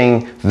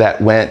 Everything that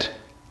went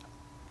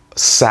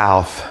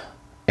south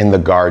in the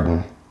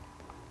garden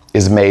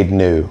is made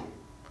new.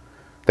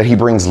 That he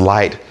brings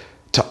light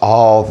to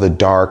all the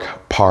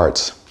dark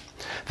parts.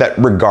 That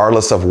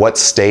regardless of what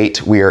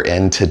state we are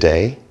in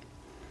today,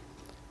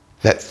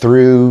 that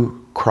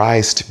through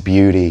Christ's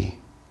beauty,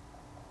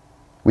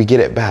 we get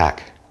it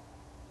back.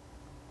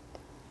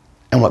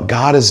 And what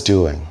God is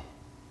doing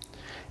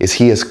is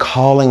he is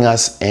calling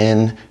us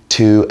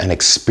into an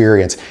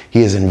experience. He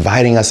is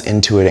inviting us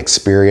into an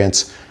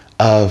experience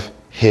of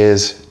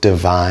his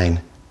divine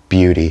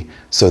beauty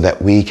so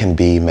that we can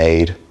be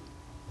made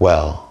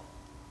well.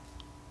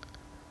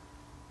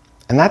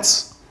 And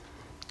that's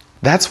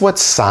what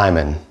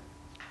Simon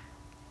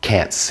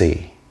can't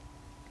see.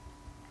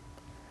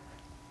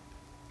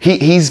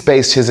 He's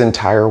based his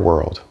entire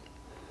world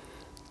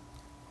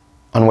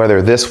on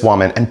whether this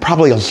woman, and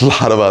probably a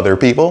lot of other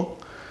people,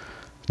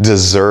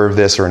 deserve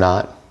this or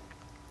not.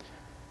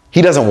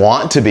 He doesn't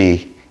want to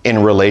be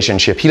in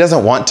relationship. He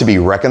doesn't want to be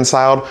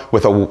reconciled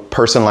with a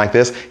person like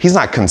this. He's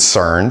not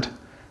concerned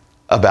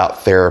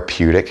about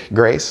therapeutic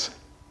grace.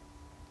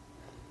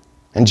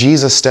 And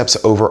Jesus steps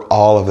over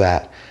all of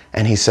that,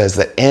 and he says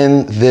that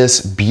in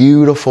this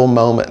beautiful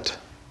moment,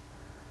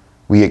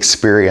 we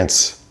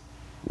experience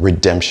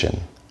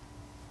redemption.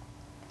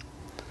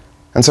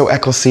 And so,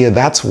 Ecclesia,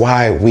 that's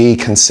why we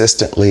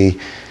consistently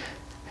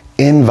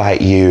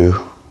invite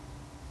you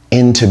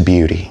into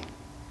beauty,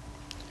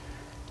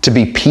 to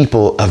be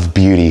people of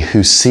beauty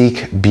who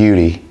seek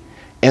beauty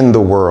in the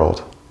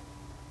world.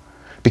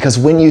 Because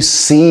when you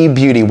see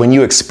beauty, when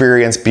you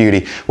experience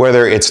beauty,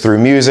 whether it's through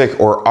music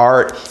or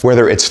art,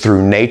 whether it's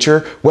through nature,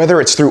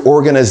 whether it's through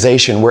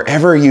organization,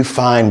 wherever you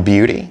find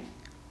beauty,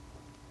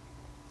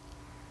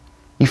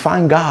 you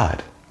find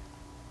God.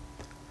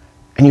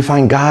 And you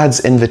find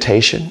God's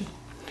invitation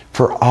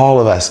for all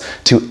of us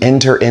to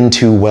enter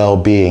into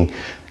well-being.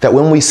 That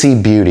when we see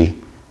beauty,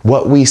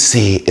 what we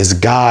see is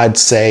God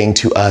saying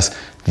to us,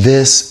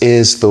 this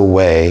is the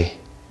way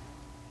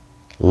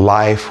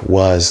life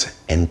was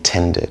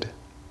intended.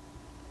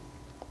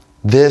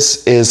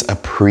 This is a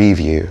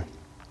preview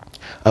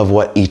of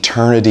what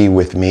eternity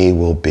with me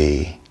will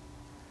be.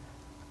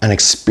 An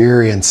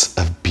experience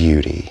of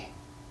beauty,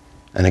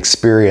 an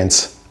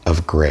experience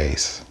of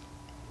grace.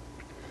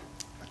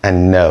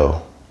 And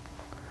no,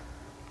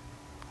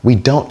 we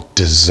don't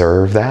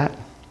deserve that,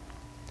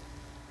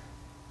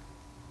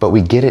 but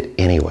we get it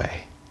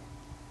anyway.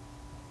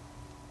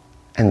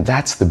 And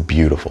that's the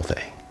beautiful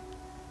thing.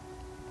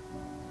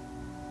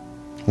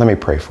 Let me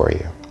pray for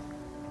you.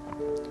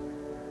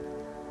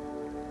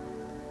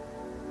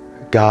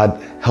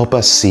 God, help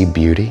us see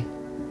beauty.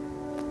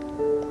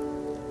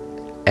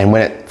 And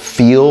when it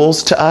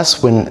feels to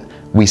us, when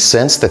we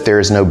sense that there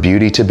is no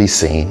beauty to be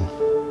seen,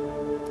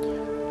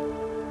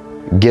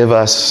 give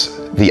us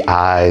the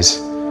eyes,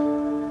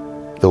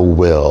 the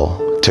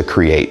will to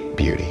create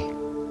beauty.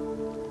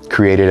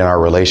 Create it in our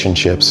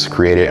relationships,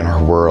 create it in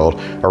our world,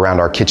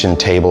 around our kitchen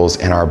tables,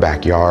 in our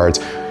backyards,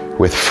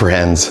 with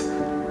friends,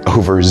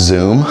 over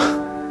Zoom.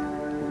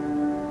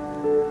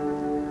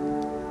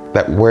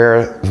 That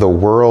where the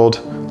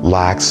world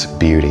lacks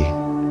beauty,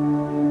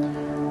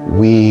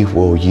 we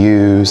will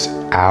use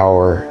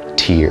our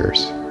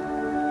tears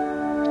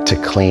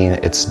to clean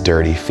its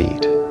dirty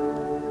feet.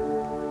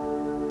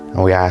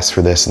 And we ask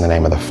for this in the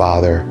name of the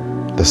Father,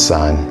 the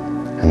Son,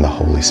 and the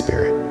Holy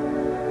Spirit.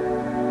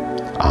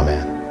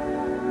 Amen.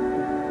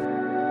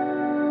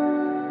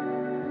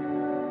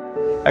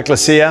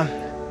 Ecclesia,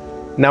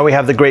 now we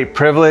have the great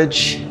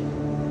privilege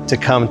to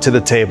come to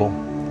the table.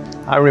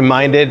 I'm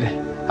reminded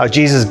how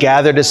Jesus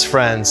gathered his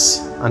friends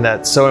on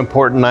that so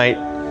important night,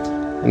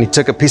 and he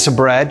took a piece of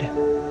bread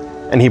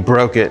and he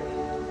broke it.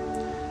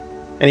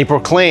 And he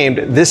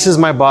proclaimed, "This is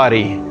my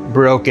body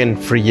broken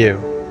for you,"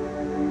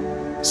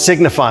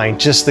 signifying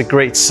just the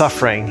great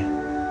suffering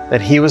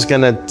that he was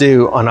going to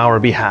do on our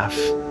behalf.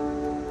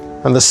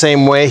 In the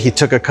same way, he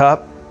took a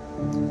cup,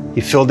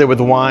 he filled it with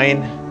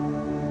wine,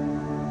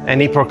 and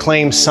he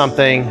proclaimed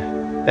something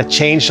that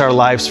changed our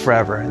lives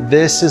forever.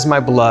 "This is my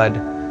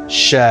blood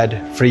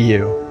shed for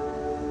you.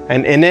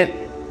 And in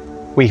it,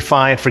 we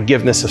find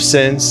forgiveness of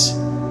sins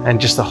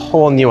and just a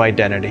whole new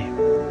identity.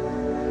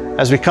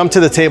 As we come to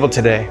the table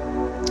today,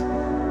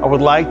 I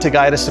would like to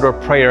guide us through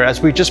a prayer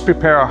as we just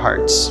prepare our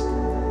hearts.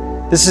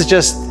 This is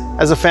just,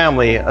 as a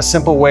family, a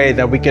simple way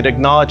that we could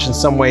acknowledge in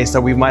some ways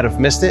that we might have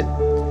missed it.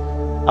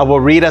 I will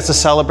read as a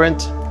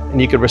celebrant,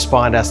 and you could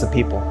respond as the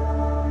people.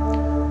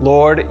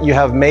 Lord, you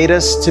have made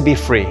us to be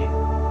free,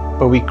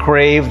 but we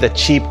crave the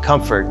cheap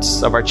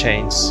comforts of our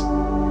chains.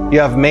 You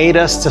have made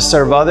us to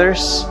serve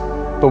others,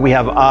 but we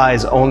have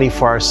eyes only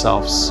for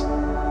ourselves.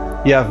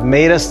 You have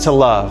made us to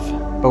love,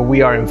 but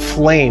we are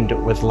inflamed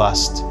with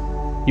lust.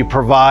 You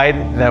provide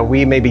that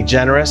we may be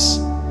generous,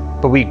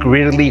 but we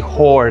greedily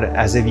hoard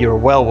as if your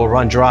well will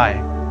run dry.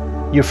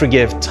 You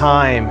forgive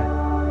time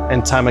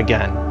and time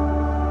again,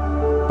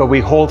 but we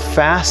hold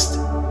fast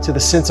to the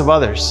sins of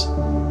others.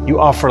 You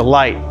offer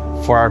light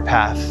for our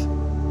path,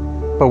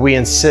 but we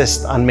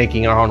insist on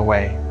making our own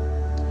way.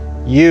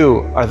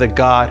 You are the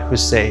God who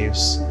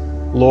saves.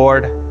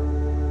 Lord,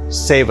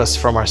 save us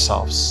from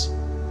ourselves.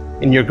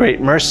 In your great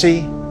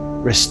mercy,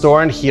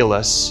 restore and heal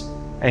us,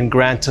 and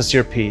grant us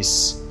your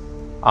peace.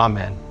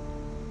 Amen.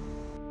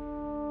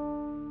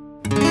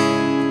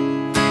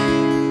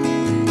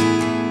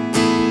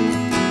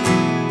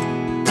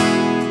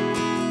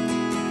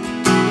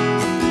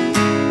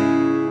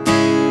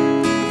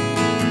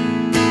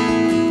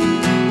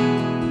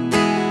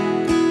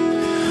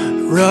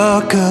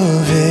 Rock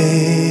of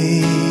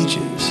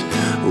ages,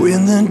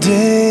 when the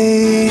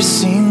day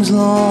seems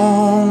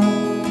long,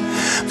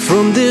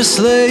 from this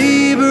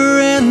labor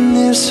and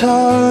this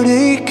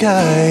heartache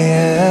I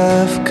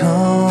have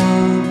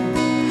come.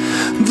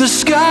 The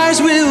skies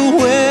will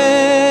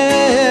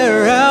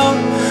wear out,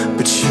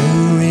 but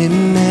you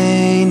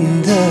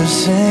remain the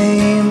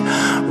same.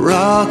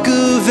 Rock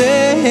of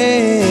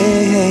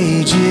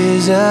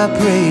ages, I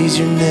praise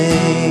your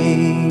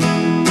name.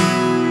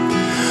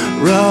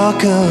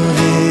 Rock of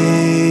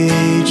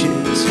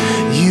ages,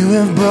 you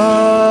have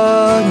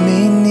brought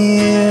me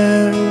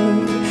near.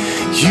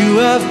 You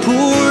have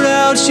poured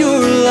out your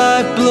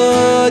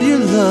lifeblood, your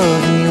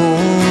love and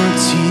your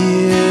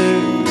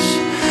tears,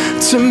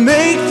 to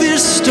make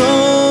this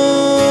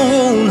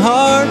stone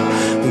heart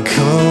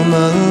come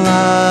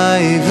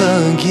alive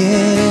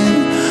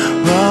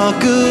again.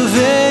 Rock of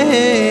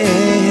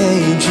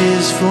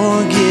ages,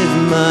 forgive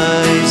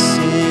my sin.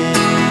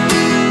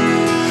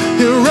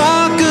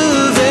 Rock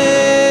of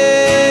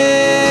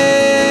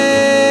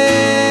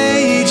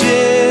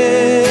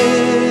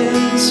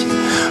ages,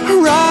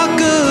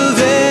 rock of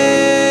ages,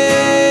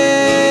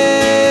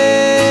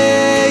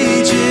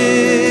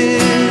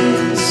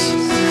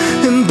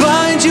 and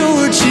bind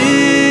your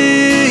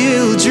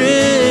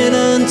children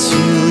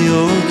until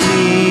your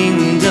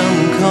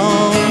kingdom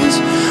comes.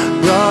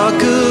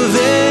 Rock of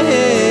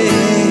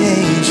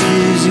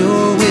ages,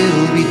 your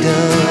will be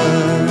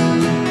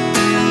done.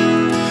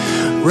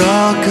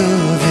 Rock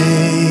of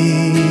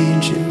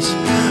ages,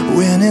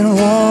 when it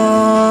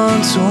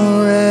wants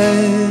or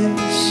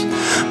rest,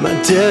 my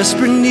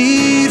desperate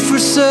need for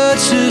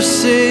such a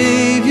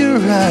Savior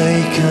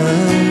I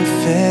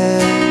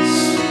confess.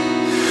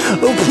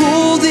 Oh,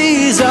 pull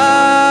these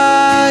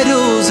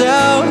idols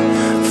out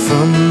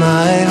from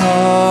my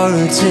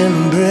heart's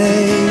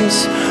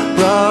embrace.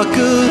 Rock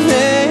of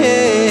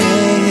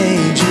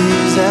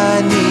ages,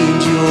 I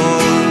need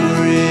your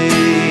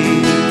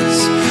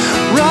grace.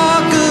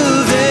 Rock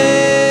of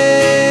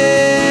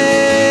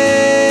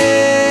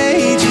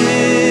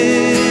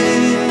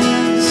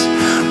ages,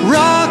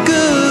 rock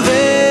of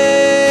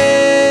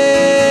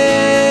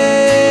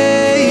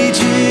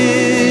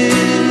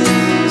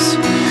ages,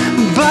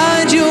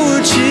 bind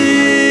your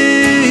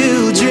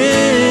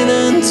children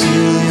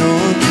until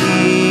your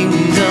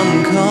kingdom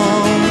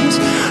comes.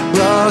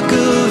 Rock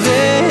of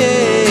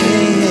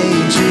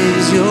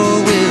ages,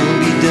 your will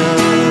be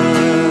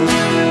done.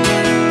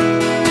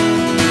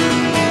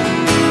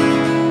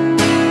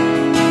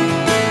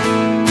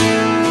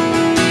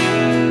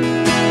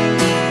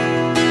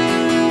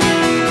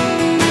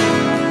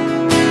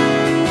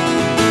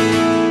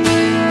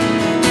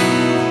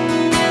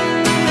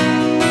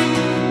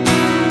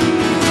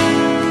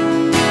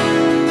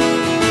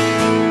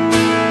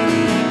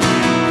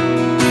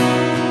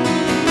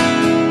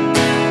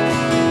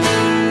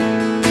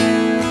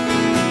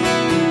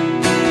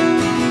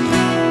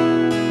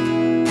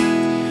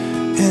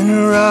 In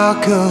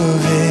rock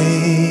of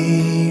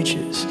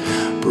ages,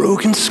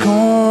 broken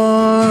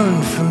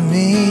scorn for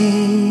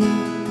me.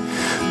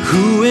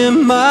 Who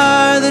am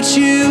I that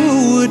you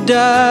would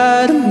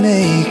die to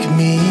make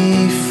me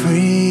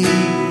free?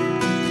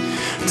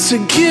 To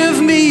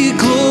give me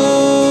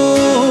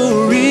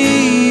glory,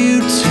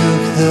 you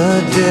took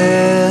the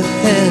death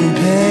and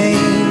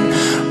pain.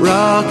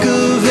 Rock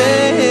of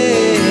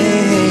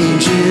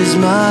ages,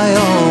 my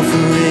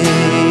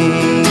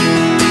offering.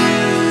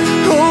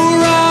 Oh,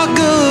 rock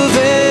of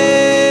ages,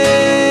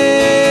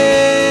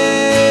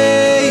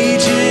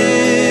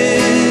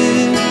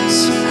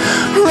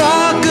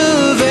 rock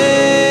of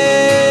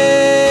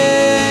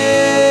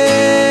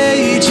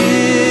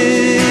ages,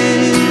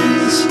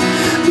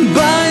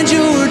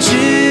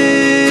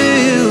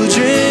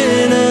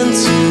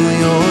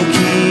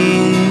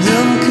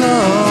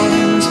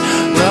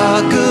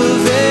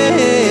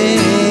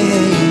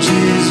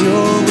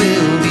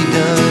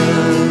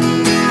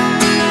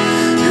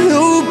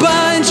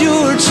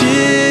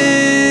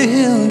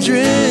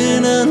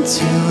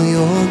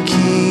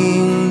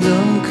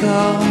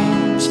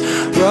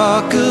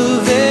 Rock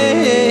of Ages,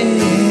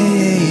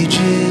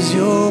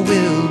 your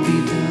will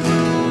be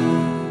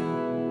done.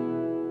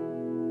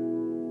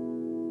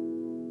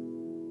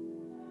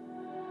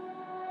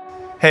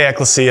 Hey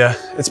Ecclesia,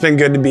 it's been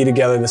good to be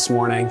together this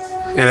morning.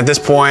 And at this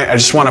point, I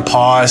just want to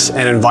pause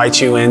and invite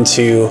you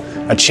into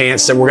a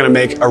chance that we're going to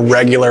make a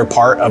regular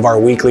part of our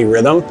weekly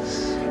rhythm.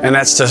 And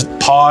that's to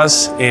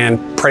pause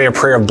and pray a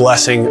prayer of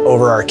blessing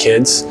over our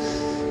kids.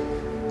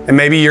 And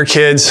maybe your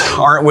kids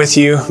aren't with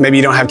you. Maybe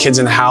you don't have kids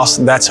in the house.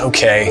 That's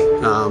okay.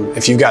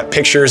 If you've got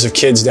pictures of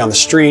kids down the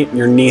street,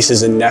 your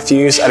nieces and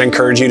nephews, I'd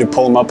encourage you to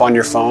pull them up on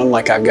your phone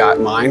like I've got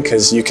mine,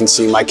 because you can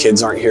see my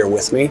kids aren't here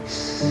with me.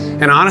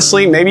 And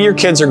honestly, maybe your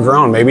kids are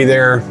grown. Maybe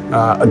they're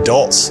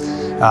adults.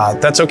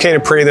 That's okay to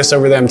pray this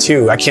over them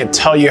too. I can't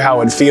tell you how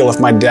it would feel if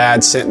my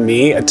dad sent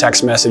me a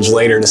text message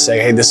later to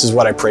say, hey, this is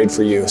what I prayed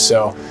for you.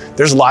 So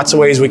there's lots of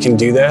ways we can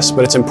do this,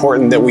 but it's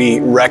important that we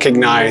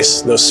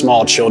recognize those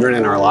small children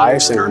in our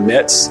lives, in our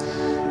midst,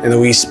 and that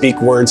we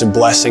speak words of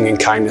blessing and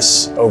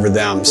kindness over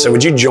them. So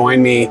would you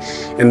join me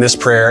in this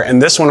prayer?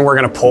 And this one we're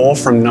going to pull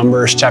from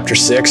Numbers chapter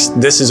 6.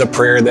 This is a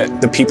prayer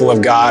that the people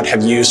of God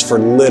have used for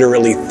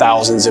literally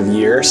thousands of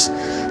years.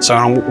 So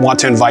I want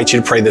to invite you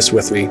to pray this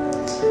with me.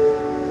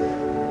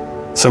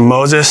 So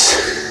Moses,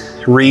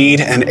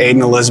 Reed, and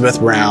Aiden Elizabeth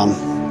Brown,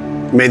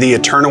 may the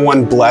Eternal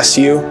One bless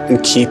you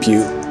and keep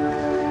you.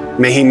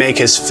 May he make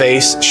his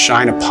face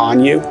shine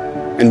upon you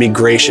and be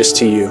gracious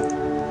to you.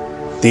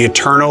 The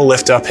Eternal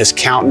lift up his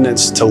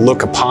countenance to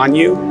look upon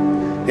you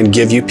and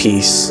give you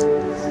peace.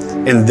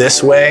 In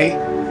this way,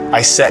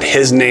 I set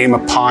his name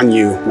upon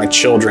you, my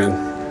children,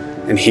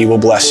 and he will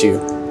bless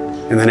you.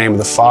 In the name of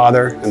the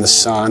Father, and the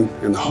Son,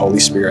 and the Holy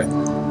Spirit.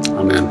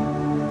 Amen.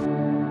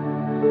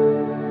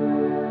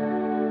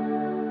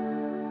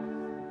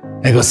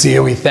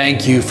 Ecclesia, we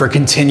thank you for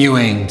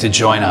continuing to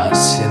join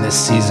us in this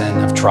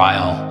season of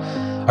trial.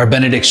 Our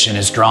benediction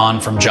is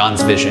drawn from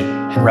John's vision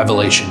in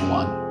Revelation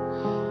 1.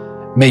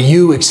 May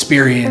you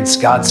experience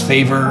God's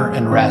favor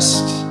and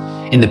rest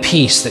in the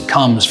peace that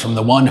comes from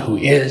the one who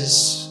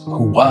is,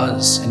 who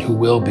was, and who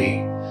will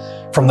be,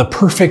 from the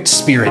perfect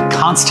Spirit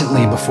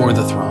constantly before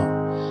the throne,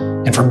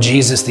 and from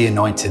Jesus the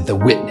Anointed, the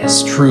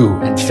witness,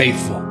 true and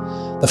faithful,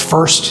 the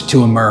first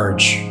to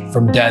emerge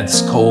from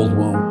death's cold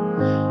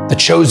womb, the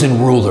chosen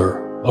ruler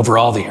over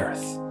all the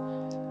earth.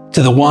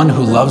 To the one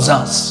who loves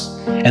us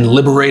and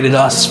liberated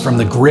us from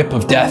the grip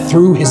of death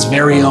through his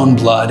very own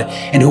blood,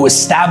 and who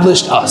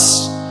established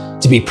us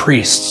to be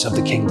priests of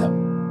the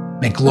kingdom.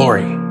 May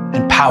glory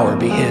and power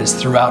be his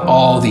throughout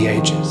all the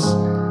ages.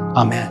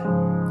 Amen.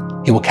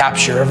 He will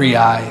capture every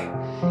eye,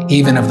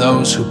 even of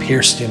those who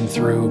pierced him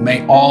through.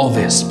 May all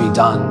this be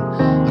done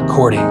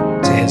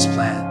according to his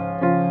plan.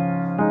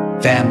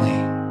 Family,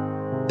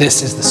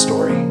 this is the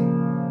story.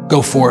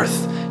 Go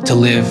forth to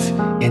live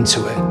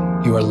into it.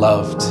 You are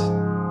loved.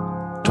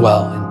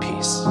 Dwell in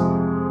peace.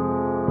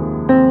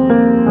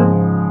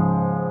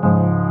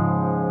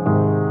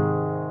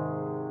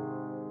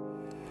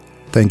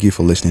 Thank you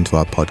for listening to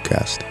our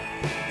podcast.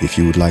 If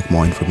you would like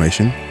more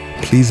information,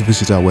 please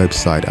visit our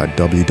website at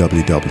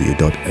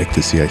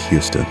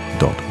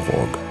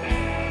www.ecclesiahouston.org.